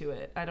into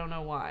it. I don't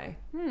know why.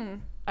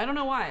 I don't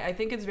know why. I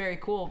think it's very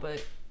cool,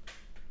 but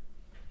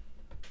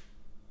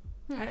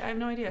I have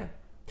no idea.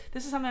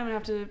 This is something I'm gonna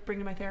have to bring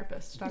to my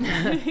therapist. to talk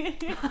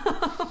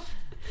about.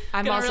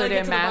 I'm Gonna also really get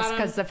doing to the masks bottom.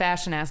 because the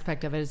fashion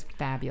aspect of it is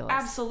fabulous.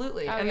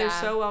 Absolutely. Oh, And they're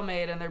yeah. so well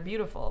made and they're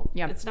beautiful.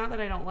 Yep. It's not that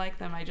I don't like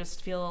them. I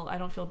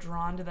don't feel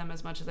drawn to them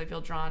as much as I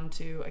feel drawn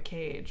to a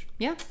cage.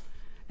 Yeah,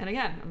 And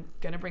again, I'm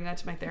going to bring that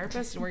to my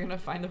therapist and we're going to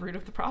find the root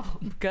of the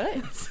problem.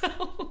 good. So,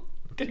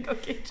 I'm going to go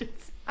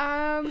cages.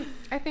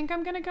 I think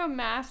I'm gonna go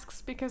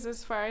masks because,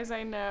 as far as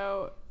I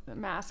know,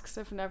 masks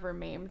have never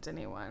maimed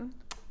anyone.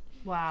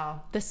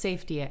 Wow. The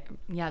safety,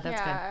 yeah, that's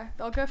yeah,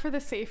 I'll go for the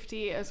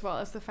safety as well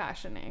as the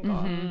fashion angle.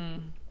 Mm-hmm.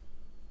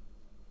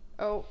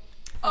 Oh,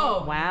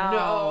 Oh, Wow.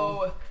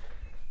 no.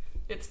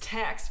 It's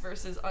Tax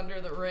versus Under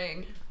the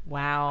Ring. good.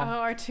 Wow.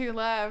 our two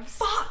loves.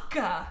 Fuck!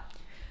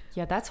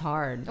 Yeah, that's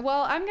hard.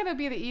 Well, I'm gonna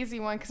be the easy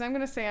one because I'm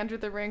gonna say Under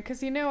the Ring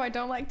because I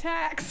don't like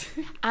Tax.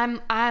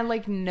 I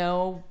like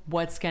know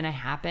what's gonna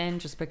happen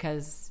just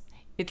because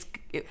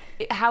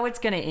how it's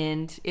gonna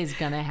end is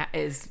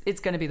it's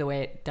gonna be the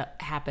way it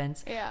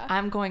happens. Yeah.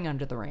 I'm going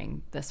Under the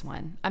Ring this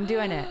one. I'm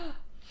doing it.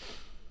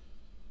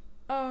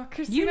 Oh, You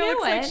Christina knew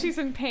looks like it. she's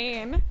in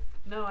pain.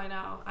 No, I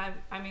know.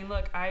 I mean,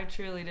 look, I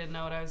truly didn't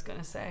know what I was going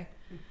to say.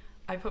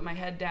 I put my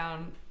head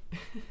down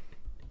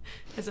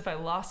as if I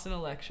lost an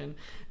election.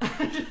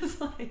 Just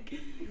like,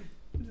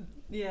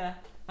 yeah.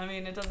 I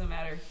mean, it doesn't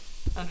matter.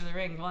 Under the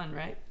Ring won,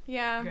 right?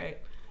 Yeah. Great.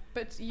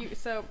 But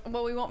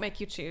we won't make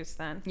you choose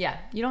then. Yeah,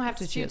 you don't have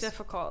It's to too choose.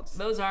 difficult.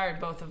 Those are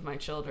both of my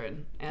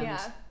children. And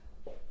Yeah.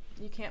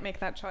 You can't make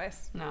that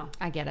choice. no.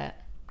 I get it.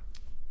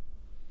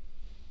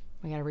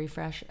 We gotta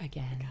refresh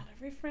again.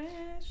 Gotta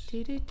refresh.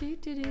 Do, do, do,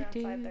 do,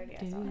 do, We're on do,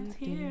 5:30, I saw do, it.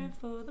 do. Here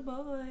for the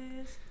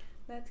boys.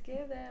 Let's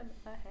give them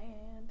a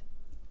hand.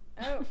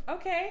 Oh,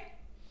 okay.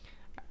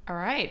 All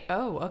right.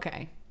 Oh,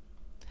 okay.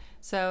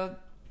 So,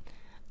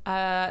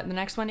 the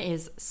next one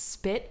is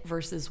spit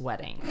versus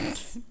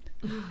weddings.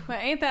 Well,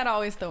 ain't that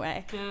always the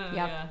way? Yeah.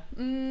 Yep.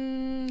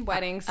 yeah.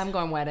 Weddings. I'm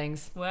going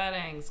weddings.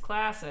 Weddings.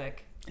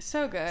 Classic.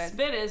 So good.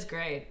 Spit is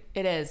great.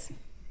 It is.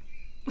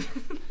 Do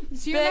you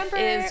Spit remember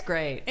is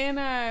great.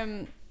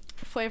 in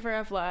Flavor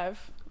of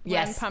Love when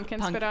Yes, Pumpkin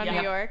Punk- spit on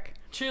yeah. New York?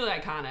 Truly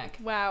iconic.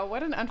 Wow,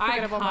 what an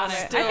unforgettable Iconic. moment.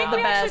 Still I think the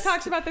we actually best.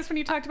 talked about this when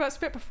you talked about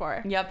spit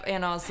before. Yep,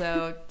 and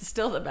also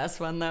still the best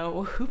one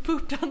though. Who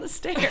pooped on the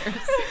stairs?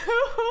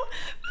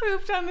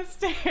 Pooped on the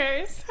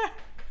stairs.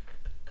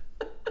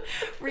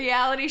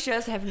 Reality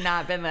shows have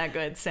not been that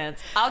good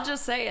since. I'll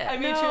just say it. I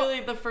mean, No.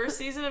 truly, the first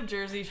season of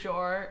Jersey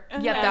Shore,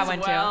 Yep, as that one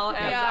too. well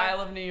as Yeah. Isle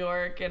of New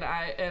York and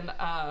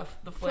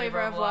the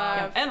Flavor of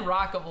Love, and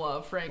Rock of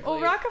Love, frankly. Oh,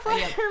 Rock of Love,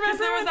 Because remember?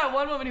 there was that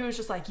one woman who was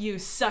just like, "You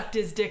sucked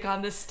his dick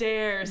on the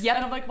stairs." Yep.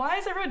 And I'm like, why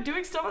is everyone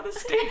doing stuff on the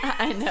stairs?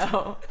 I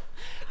know.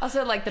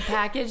 Also, like the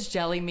packaged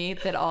jelly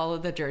meat that all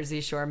of the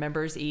Jersey Shore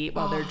members eat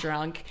while they're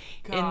drunk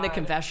in the God.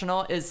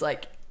 confessional is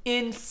like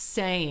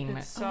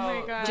insane. So, Oh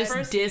my God. the Just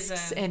first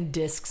discs season- and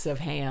discs of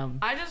ham.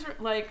 I just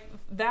like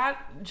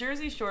that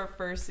Jersey Shore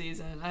first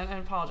season. I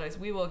apologize.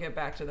 We will get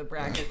back to the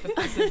bracket, but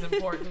this is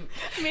important.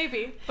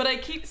 Maybe. But I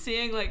keep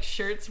seeing like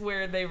shirts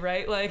where they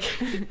write like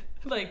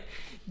like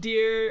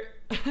dear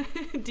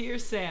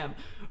Sam,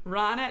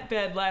 Ron at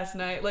bed last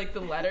night, like the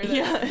letter that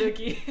Yeah.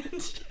 Snooki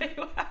and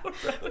JWoww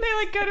wrote. They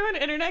like go to an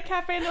internet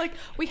cafe and they're like,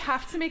 we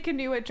have to make a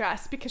new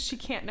address because she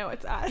can't know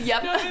it's us.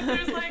 Yep. No, but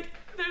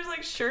there's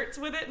like shirts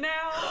with it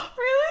now.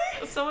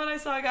 Really? Someone I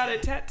saw got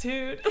it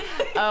tattooed.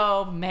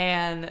 Oh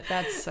man,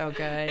 that's so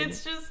good.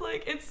 It's just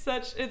like it's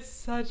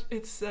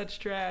such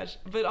trash.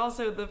 But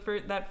also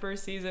that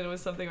first season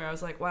was something where I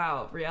was like,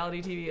 wow,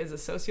 reality TV is a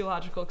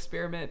sociological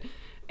experiment,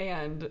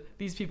 and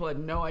these people had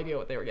no idea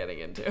what they were getting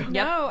into.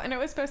 No, and it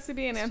was supposed to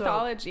be an So-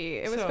 anthology.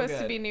 It was so supposed to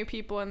good. be new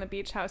people in the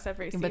beach house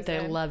every season. But they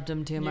loved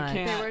them too much.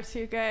 can't- They were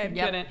too good.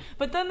 Yep. Couldn't.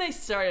 But then they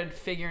started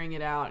figuring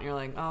it out, and you're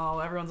like, oh,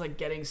 everyone's like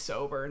getting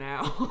sober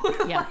now.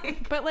 Yeah.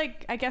 But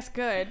like, I guess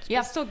good.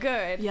 Yep. But still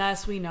good.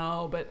 Yes, we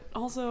know, but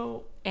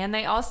also And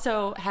they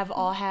also have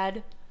all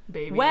had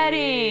babies,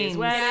 Weddings.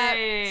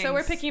 weddings. So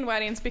we're picking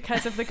weddings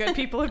because of the good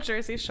people of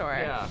Jersey Shore.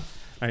 Yeah.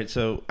 All right,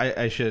 so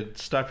I should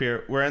stop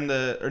here. We're in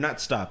the, or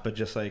not stop, but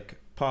just like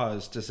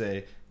pause to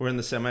say we're in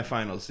the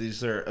semifinals.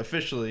 These are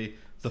officially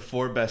the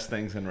 4 best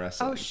things in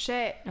wrestling. Oh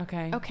shit.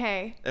 Okay.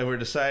 Okay. And we're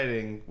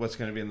deciding what's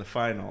going to be in the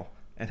final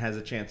and has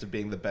a chance of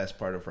being the best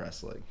part of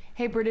wrestling.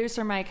 Hey,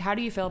 producer Mike, how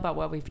do you feel about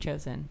what we've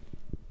chosen?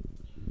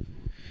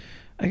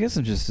 I guess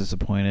I'm just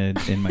disappointed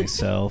in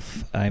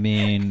myself. I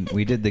mean,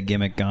 we did the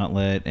gimmick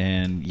gauntlet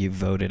and you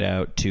voted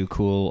out Too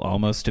Cool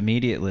almost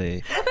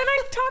immediately. Then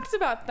I talked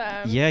about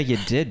them. Yeah, you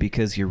did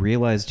because you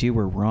realized you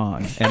were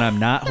wrong. And I'm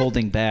not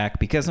holding back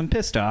because I'm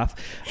pissed off.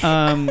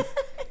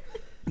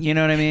 You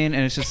know what I mean?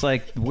 And it's just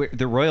like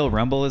the Royal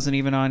Rumble isn't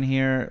even on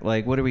here.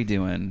 Like, what are we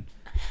doing?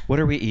 What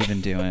are we even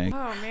doing?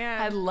 Oh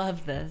man. I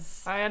love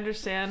this. I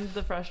understand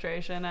the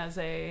frustration as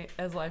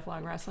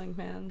lifelong wrestling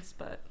fans,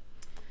 but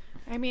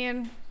I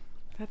mean,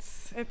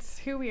 it's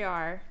who we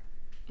are.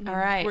 All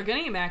right. we're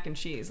getting mac and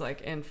cheese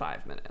like in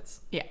 5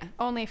 minutes. Yeah.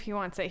 Only if he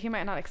wants it. He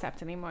might not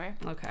accept anymore.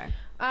 Okay.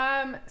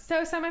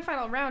 So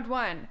semifinal round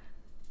 1.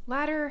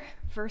 Ladder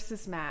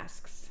versus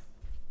masks.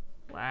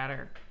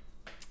 Ladder.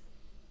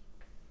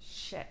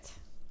 Shit.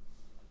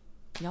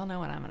 Y'all know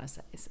what I'm going to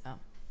say, so.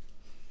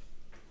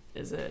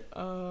 Is it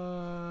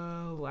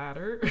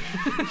ladder?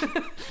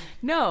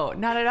 No,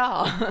 not at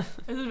all.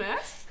 Is it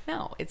mask?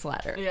 No, it's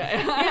ladder.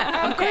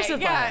 Yeah. Of course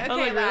it's ladder.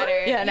 Okay, Oh, like, ladder.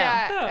 really? Yeah, no.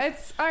 Yeah,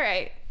 it's all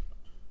right.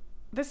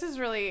 This is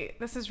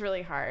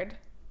really hard.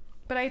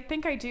 But I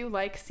think I do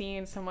like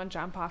seeing someone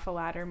jump off a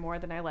ladder more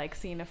than I like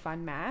seeing a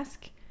fun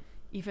mask,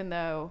 even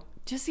though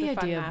Just the fun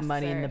idea of masks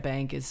money in are- the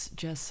bank is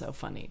just so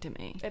funny to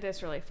me. It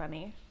is really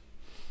funny.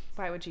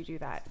 Why would you do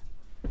that?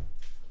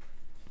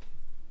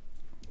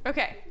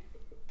 Okay.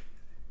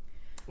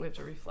 We have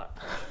to reflect.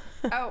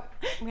 Oh,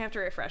 we have to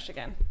refresh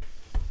again.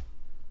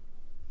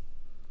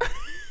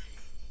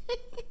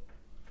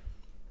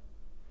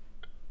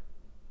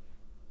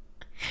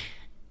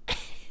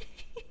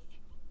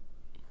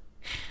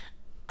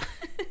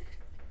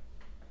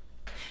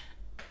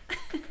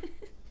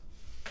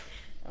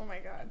 Oh my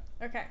god.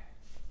 Okay.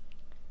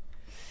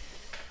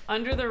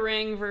 Under the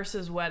Ring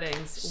versus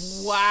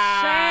weddings.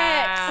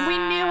 Wow. We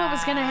knew what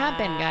was going to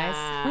happen,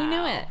 guys. We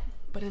knew it.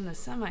 But in the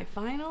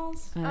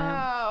semifinals?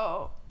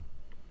 Oh.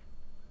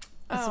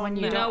 That's the Oh, one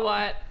You know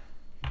what?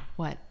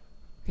 What?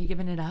 Are you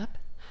giving it up?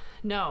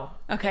 No.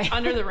 Okay. It's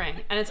Under the Ring.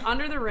 And it's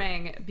Under the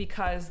Ring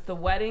because the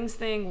weddings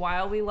thing,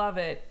 while we love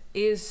it,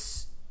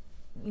 is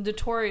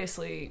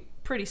notoriously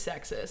pretty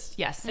sexist.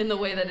 Yes. In the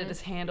way that it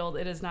is handled.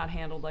 It is not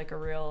handled like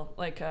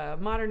a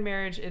modern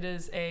marriage. It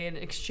is an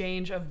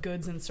exchange of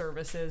goods and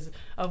services,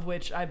 of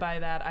which I by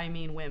that I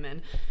mean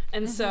women.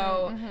 And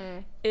so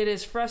it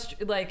is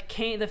frustrating. Like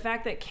Kane, the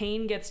fact that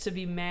Kane gets to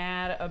be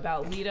mad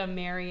about Lita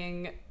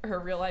marrying her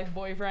real life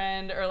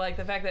boyfriend, or like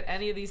the fact that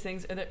any of these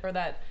things, or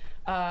that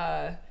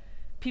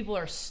people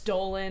are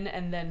stolen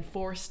and then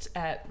forced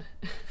at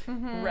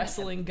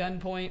wrestling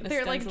gunpoint.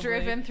 They're like ostensibly.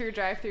 driven through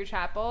drive-through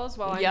chapels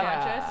while Yep.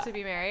 unconscious to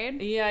be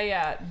married.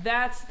 Yeah.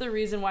 That's the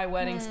reason why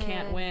weddings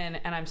can't win.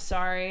 And I'm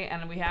sorry,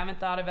 and we haven't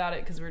thought about it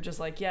because we're just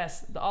like,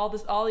 yes, all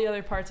the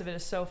other parts of it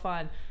is so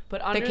fun.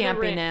 But Under the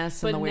Ring,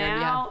 campiness but and the weird,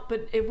 now,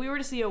 but if we were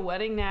to see a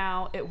wedding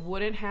now, it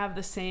wouldn't have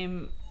the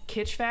same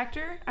kitsch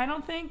factor, I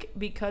don't think,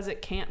 because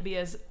it can't be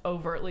as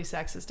overtly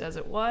sexist as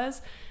it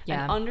was.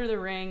 Yeah. And Under the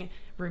Ring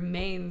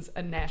remains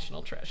a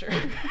national treasure.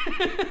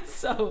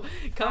 So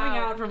coming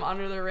out from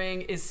Under the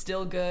Ring is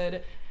still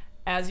good,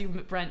 as you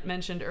Brent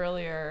mentioned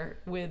earlier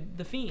with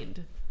The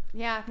Fiend.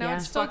 Yeah, no, Yeah.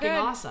 it's It's still fucking good.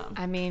 awesome.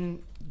 I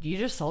mean, you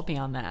just sold me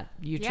on that.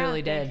 You Yeah,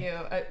 truly did.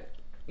 Thank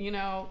you. You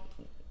know,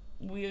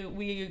 we Have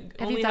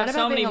only you thought have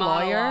so about many being a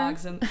lawyer?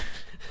 monologues, and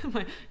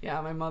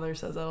my mother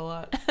says that a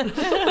lot.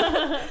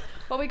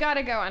 Well, we got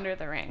to go Under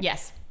the Ring.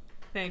 Yes.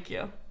 Thank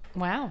you.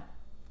 Wow.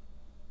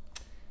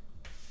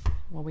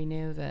 Well, we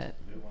knew that.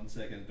 Wait 1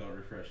 second, don't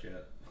refresh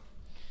yet.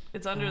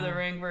 It's Under the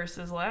Ring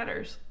versus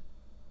Ladders.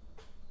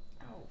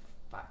 Oh,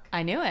 fuck.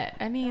 I knew it.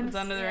 I mean, It's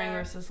Under the Ring Yeah.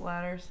 versus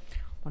Ladders.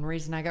 one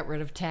reason I got rid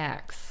of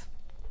tax.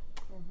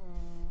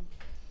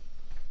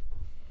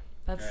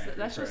 That's Alright,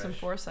 that's just some refresh.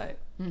 foresight.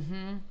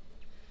 Mm-hmm.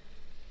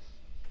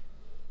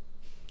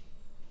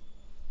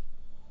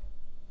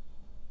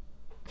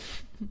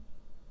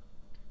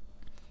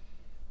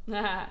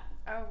 All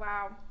Oh,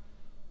 wow.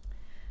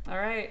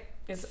 right.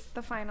 It's It's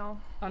the final.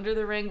 Under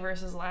the Ring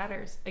versus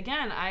Ladders.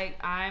 Again,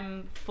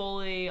 I'm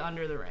fully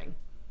Under the Ring.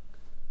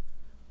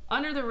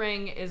 Under the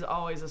Ring is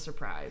always a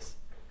surprise.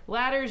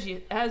 Ladders,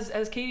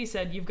 as Katie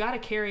said, you've got to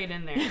carry it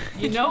in there.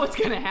 You know what's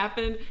going to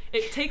happen.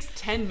 It takes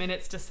 10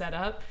 minutes to set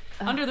up.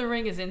 Under the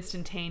Ring is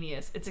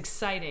instantaneous. It's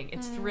exciting.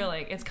 It's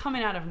thrilling. It's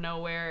coming out of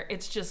nowhere.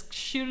 It's just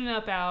shooting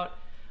up out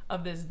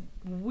of this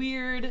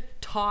weird,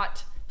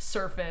 taut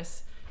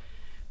surface.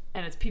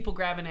 And it's people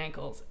grabbing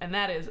ankles. And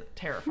that is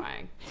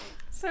terrifying.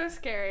 So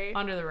scary.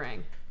 Under the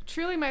Ring.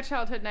 Truly my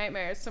childhood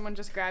nightmare is someone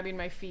just grabbing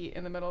my feet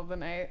in the middle of the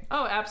night.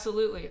 Oh,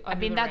 absolutely. I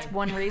mean, that's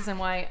one reason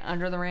why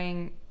Under the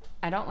Ring,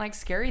 I don't like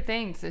scary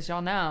things, as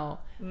y'all know.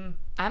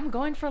 I'm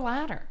going for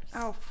ladders.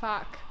 Oh,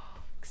 fuck.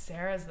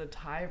 Sarah's the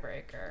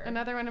tiebreaker.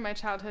 Another one of my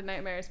childhood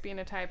nightmares being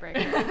a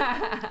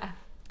tiebreaker.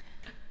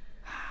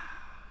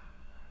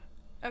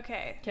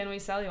 Okay. Can we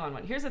sell you on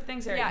one? Here's the thing,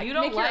 Sarah. Yeah, you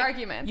don't make your like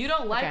arguments. You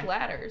don't like Okay.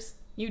 ladders.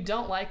 You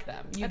don't like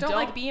them. You I don't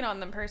like being on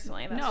them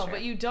personally. That's No, true.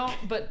 but you don't.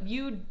 But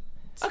you.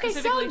 Okay,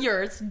 sell specifically-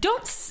 yours.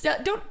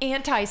 Don't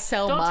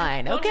anti-sell Don't,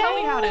 mine. don't okay. tell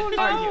me how to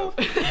No.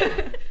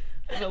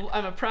 argue.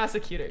 I'm a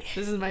prosecutor.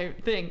 This is my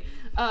thing.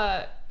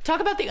 Talk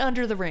about the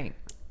Under the Ring.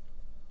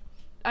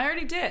 I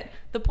already did.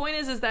 The point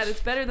is that it's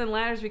better than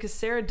ladders because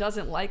Sarah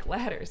doesn't like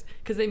ladders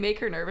because they make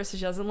her nervous and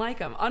she doesn't like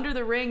them. Under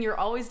the Ring, you're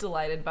always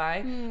delighted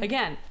by.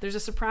 Again, there's a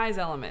surprise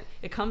element.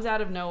 It comes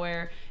out of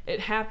nowhere. It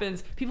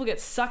happens. People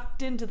get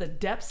sucked into the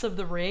depths of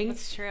the ring.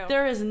 That's true.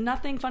 There is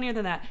nothing funnier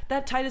than that.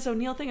 That Titus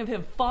O'Neil thing of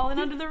him falling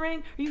under the ring.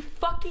 Are you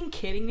fucking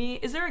kidding me?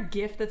 Is there a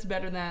gift that's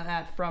better than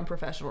that from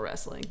professional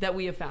wrestling that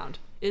we have found?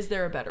 Is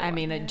there a better one? I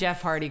mean,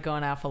 Jeff Hardy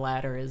going off a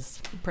ladder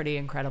is pretty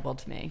incredible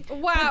to me.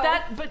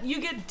 Wow. But you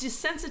get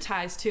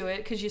desensitized to it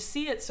because you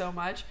see it so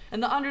much.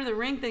 And the Under the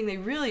Ring thing, they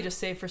really just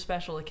save for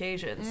special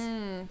occasions.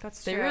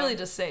 That's They true. really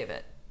just save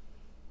it.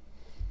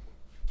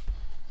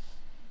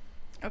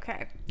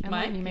 Okay. I'm Mike,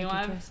 letting you make you your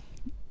want- choice.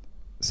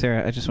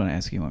 Sarah, I just want to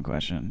ask you one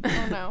question.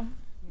 Oh no.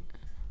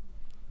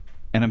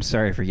 and I'm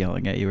sorry for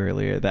yelling at you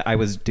earlier. That I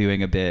was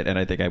doing a bit, and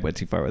I think I went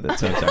too far with it.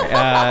 So I'm sorry.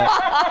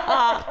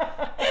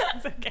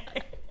 It's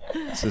okay.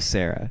 So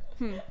Sarah,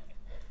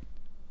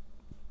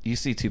 you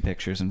see 2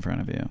 pictures in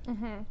front of you.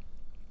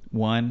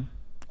 One,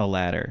 a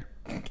ladder,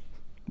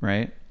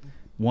 right?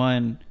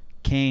 One,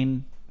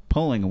 Kane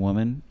pulling a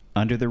woman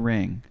under the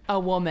ring. A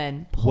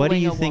woman pulling What do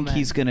you a think woman.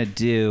 he's gonna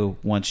do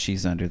once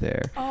she's under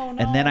there? Oh,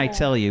 And then I no.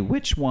 tell you,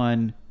 which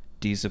one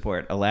do you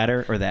support? A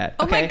ladder or that?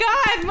 Oh my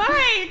God,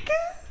 Mike!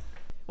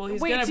 Well,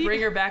 he's Wait, gonna do you-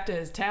 bring her back to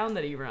his town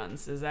that he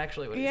runs. Is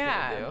actually what he's gonna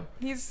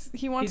Yeah, do.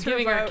 he wants He's her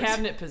giving her a vote.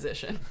 cabinet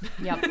position.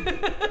 Yep.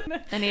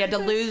 And he had to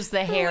lose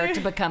the hair to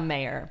become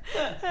mayor.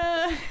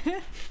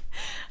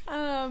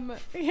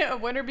 Yeah,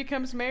 winner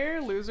becomes mayor,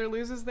 loser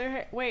loses their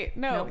hair. Wait,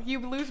 no, Nope. you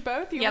lose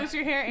both? You Yep. lose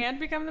your hair and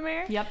become the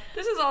mayor? Yep.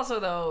 This is also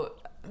though.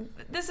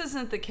 This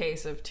isn't the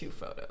case of 2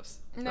 photos.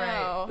 No,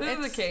 right? This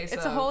is the case.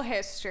 It's of, a whole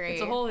history.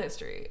 It's a whole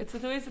history. It's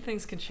the ways that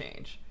things can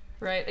change.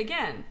 Right?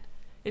 Again,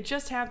 it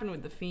just happened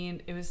with The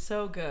Fiend. It was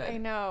so good. I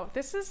know.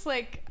 This is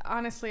like,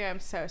 honestly, I'm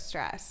so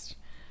stressed.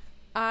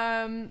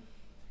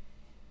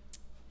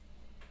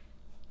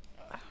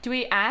 Do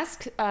we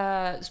ask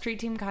Street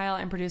Team Kyle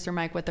and producer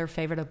Mike what their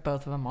favorite of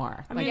both of them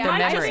are? I mean, Yeah, the I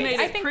just memories. made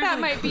I it think that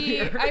pretty might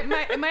be.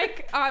 clear.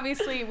 Mike,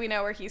 obviously, we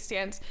know where he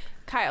stands.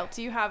 Kyle,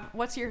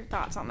 what's your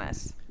thoughts on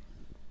this?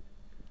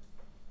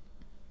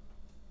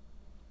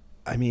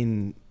 I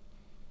mean,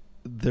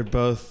 they're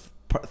both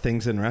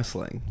things in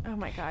wrestling. Oh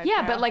my God. Yeah,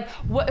 Kyle. but like,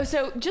 what?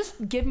 So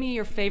just give me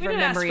your We favorite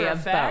didn't ask memory for a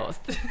of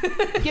fact.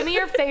 both. Give me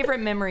your favorite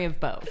memory of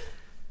both.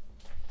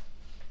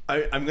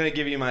 I'm going to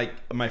give you my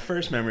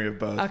first memory of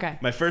both. Okay.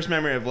 My first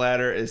memory of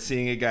ladder is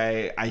seeing a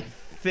guy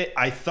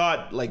I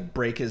thought like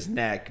break his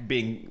neck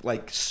being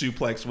like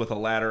suplexed with a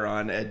ladder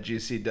on at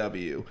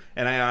GCW,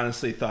 and I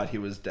honestly thought he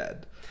was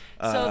dead.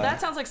 So that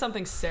sounds like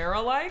something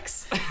Sarah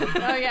likes.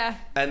 Oh yeah.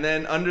 And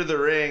then under the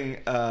ring,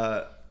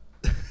 I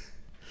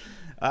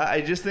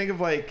just think of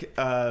like,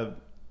 I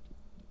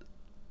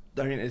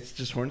mean, it's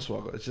just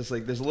Hornswoggle. It's just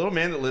like there's a little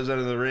man that lives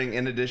under the ring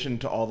in addition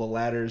to all the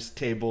ladders,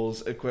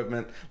 tables,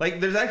 equipment. Like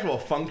there's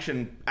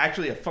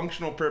actually a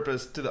functional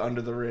purpose to the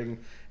under the ring,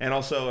 and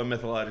also a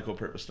mythological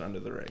purpose to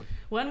under the ring.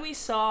 When we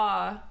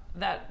saw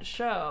that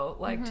show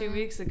like 2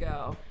 weeks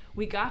ago,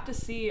 we got to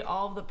see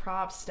all of the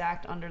props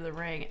stacked under the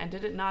ring, and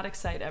did it not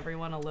excite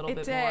everyone a little It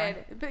bit did.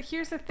 more? But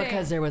here's the thing.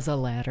 Because there was a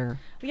ladder.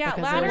 Yeah,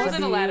 Because ladder It there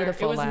wasn't a ladder. It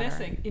beautiful was ladder.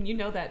 missing, and you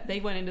know that they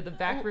went into the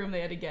back room.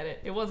 They had to get it.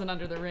 It wasn't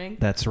under the ring.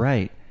 That's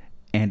right.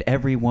 And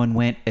everyone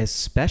went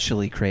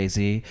especially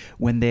crazy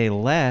when they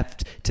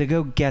left to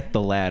go get the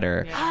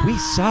ladder. Yeah. We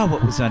saw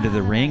what was under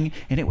the ring,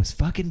 and it was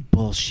fucking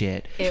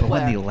bullshit. It But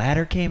when was. the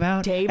ladder came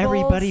out, Tables?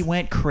 everybody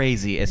went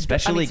crazy,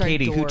 especially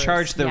Katie, who doors.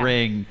 charged the Yeah,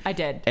 ring. I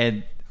did.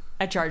 And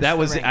I charged that the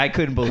was, ring. I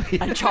couldn't believe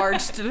it. I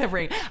charged the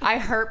ring. I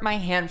hurt my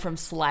hand from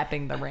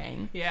slapping the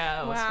ring.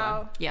 Yeah, it was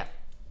Wow. fun. Yeah.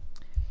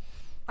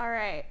 All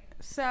right.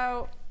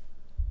 So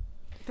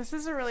this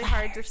is a really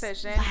hard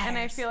decision, and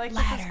I feel like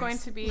this is going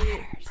to be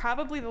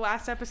probably the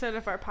last episode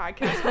of our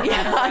podcast. no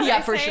matter what Yeah,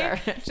 I for say,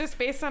 sure. Just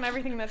based on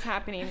everything that's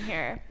happening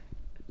here.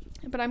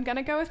 But I'm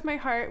gonna go with my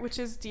heart, which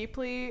is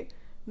deeply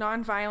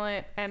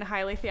nonviolent and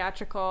highly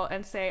theatrical,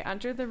 and say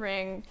Under the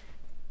Ring.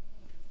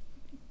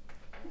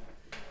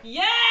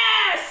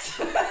 Yes!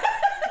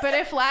 But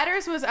if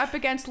Ladders was up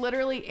against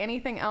literally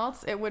anything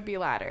else, it would be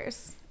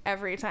Ladders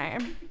every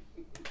time.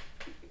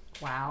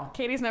 Wow.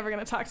 Katie's never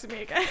gonna talk to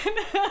me again.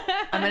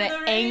 I'm Under gonna the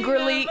ring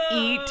angrily of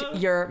eat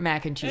love. your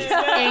mac and cheese.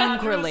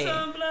 Angrily.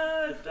 Some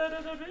blood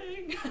under the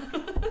ring.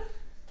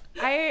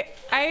 I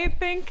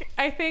think.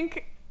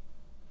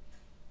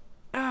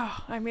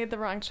 Oh, I made the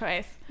wrong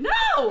choice.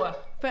 No!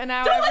 But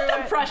now Don't let them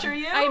everyone- pressure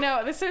you. I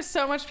know, this is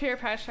so much peer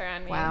pressure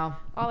on me. Wow.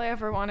 All I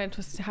ever wanted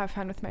was to have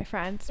fun with my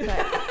friends.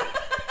 But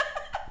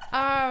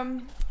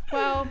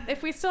well,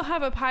 if we still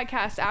have a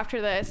podcast after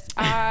this,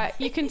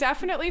 you can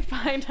definitely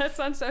find us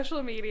on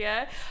social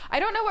media. I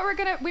don't know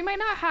what we might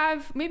not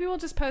have, maybe we'll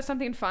just post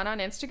something fun on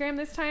Instagram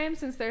this time,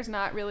 since there's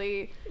not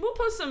really We'll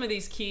post some of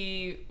these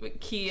key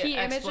images?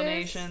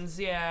 explanations.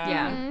 Yeah.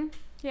 Yeah.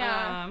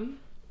 yeah.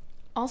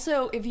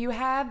 Also, if you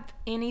have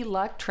any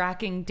luck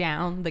tracking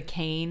down the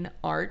Kane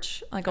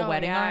arch, like a Oh,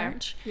 wedding yeah.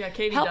 arch, Yeah,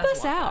 Katie help does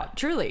us want out. that.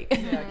 Truly.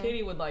 Yeah,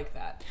 Katie would like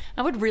that.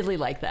 I would really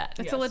like that.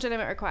 It's Yes. a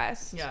legitimate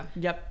request. Yeah.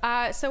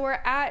 Yep. So we're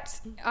at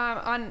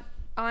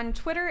on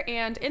Twitter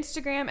and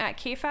Instagram at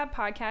KFAB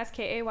Podcast,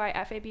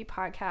 KAYFAB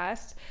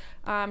Podcast,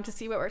 to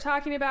see what we're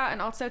talking about,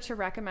 and also to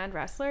recommend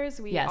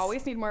wrestlers. We Yes.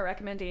 always need more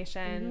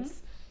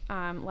recommendations.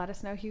 Let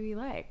us know who you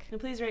like.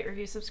 And please rate,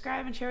 review,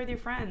 subscribe, and share with your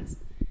friends.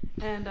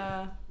 And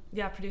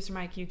yeah, producer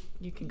Mike, you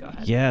can go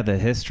ahead. Yeah, the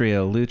history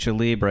of Lucha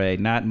Libre,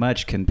 not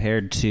much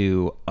compared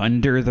to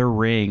Under the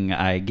Ring,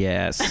 I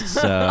guess.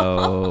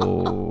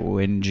 So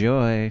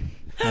enjoy.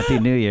 Happy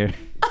New Year.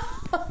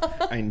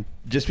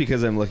 Just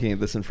because I'm looking at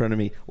this in front of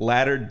me,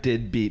 ladder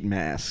did beat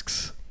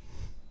masks.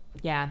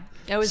 Yeah.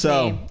 That was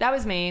So- me. That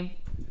was me.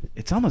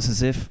 It's almost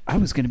as if I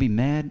was going to be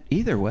mad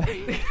either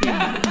way.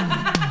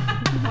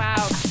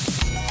 Wow.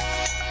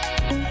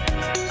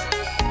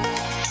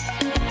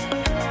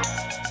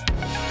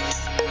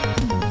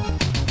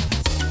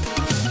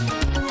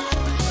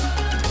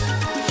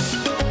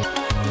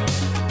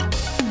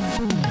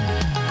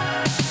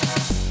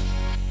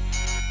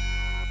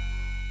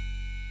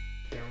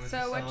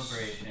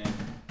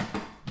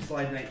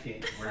 Slide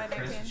 19. Where Slide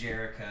Chris 19.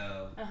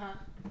 Jericho Uh-huh.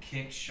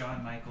 kicked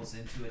Shawn Michaels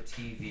into a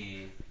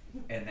TV,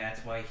 and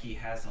that's why he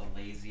has a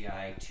lazy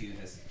eye to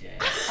this day.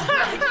 Oh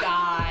my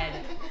God.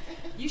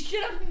 You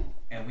should have.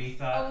 And we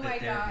thought Oh my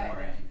that they're God.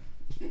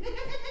 boring.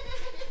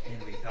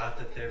 And we thought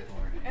that they're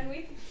boring. And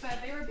we said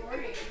they were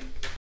boring.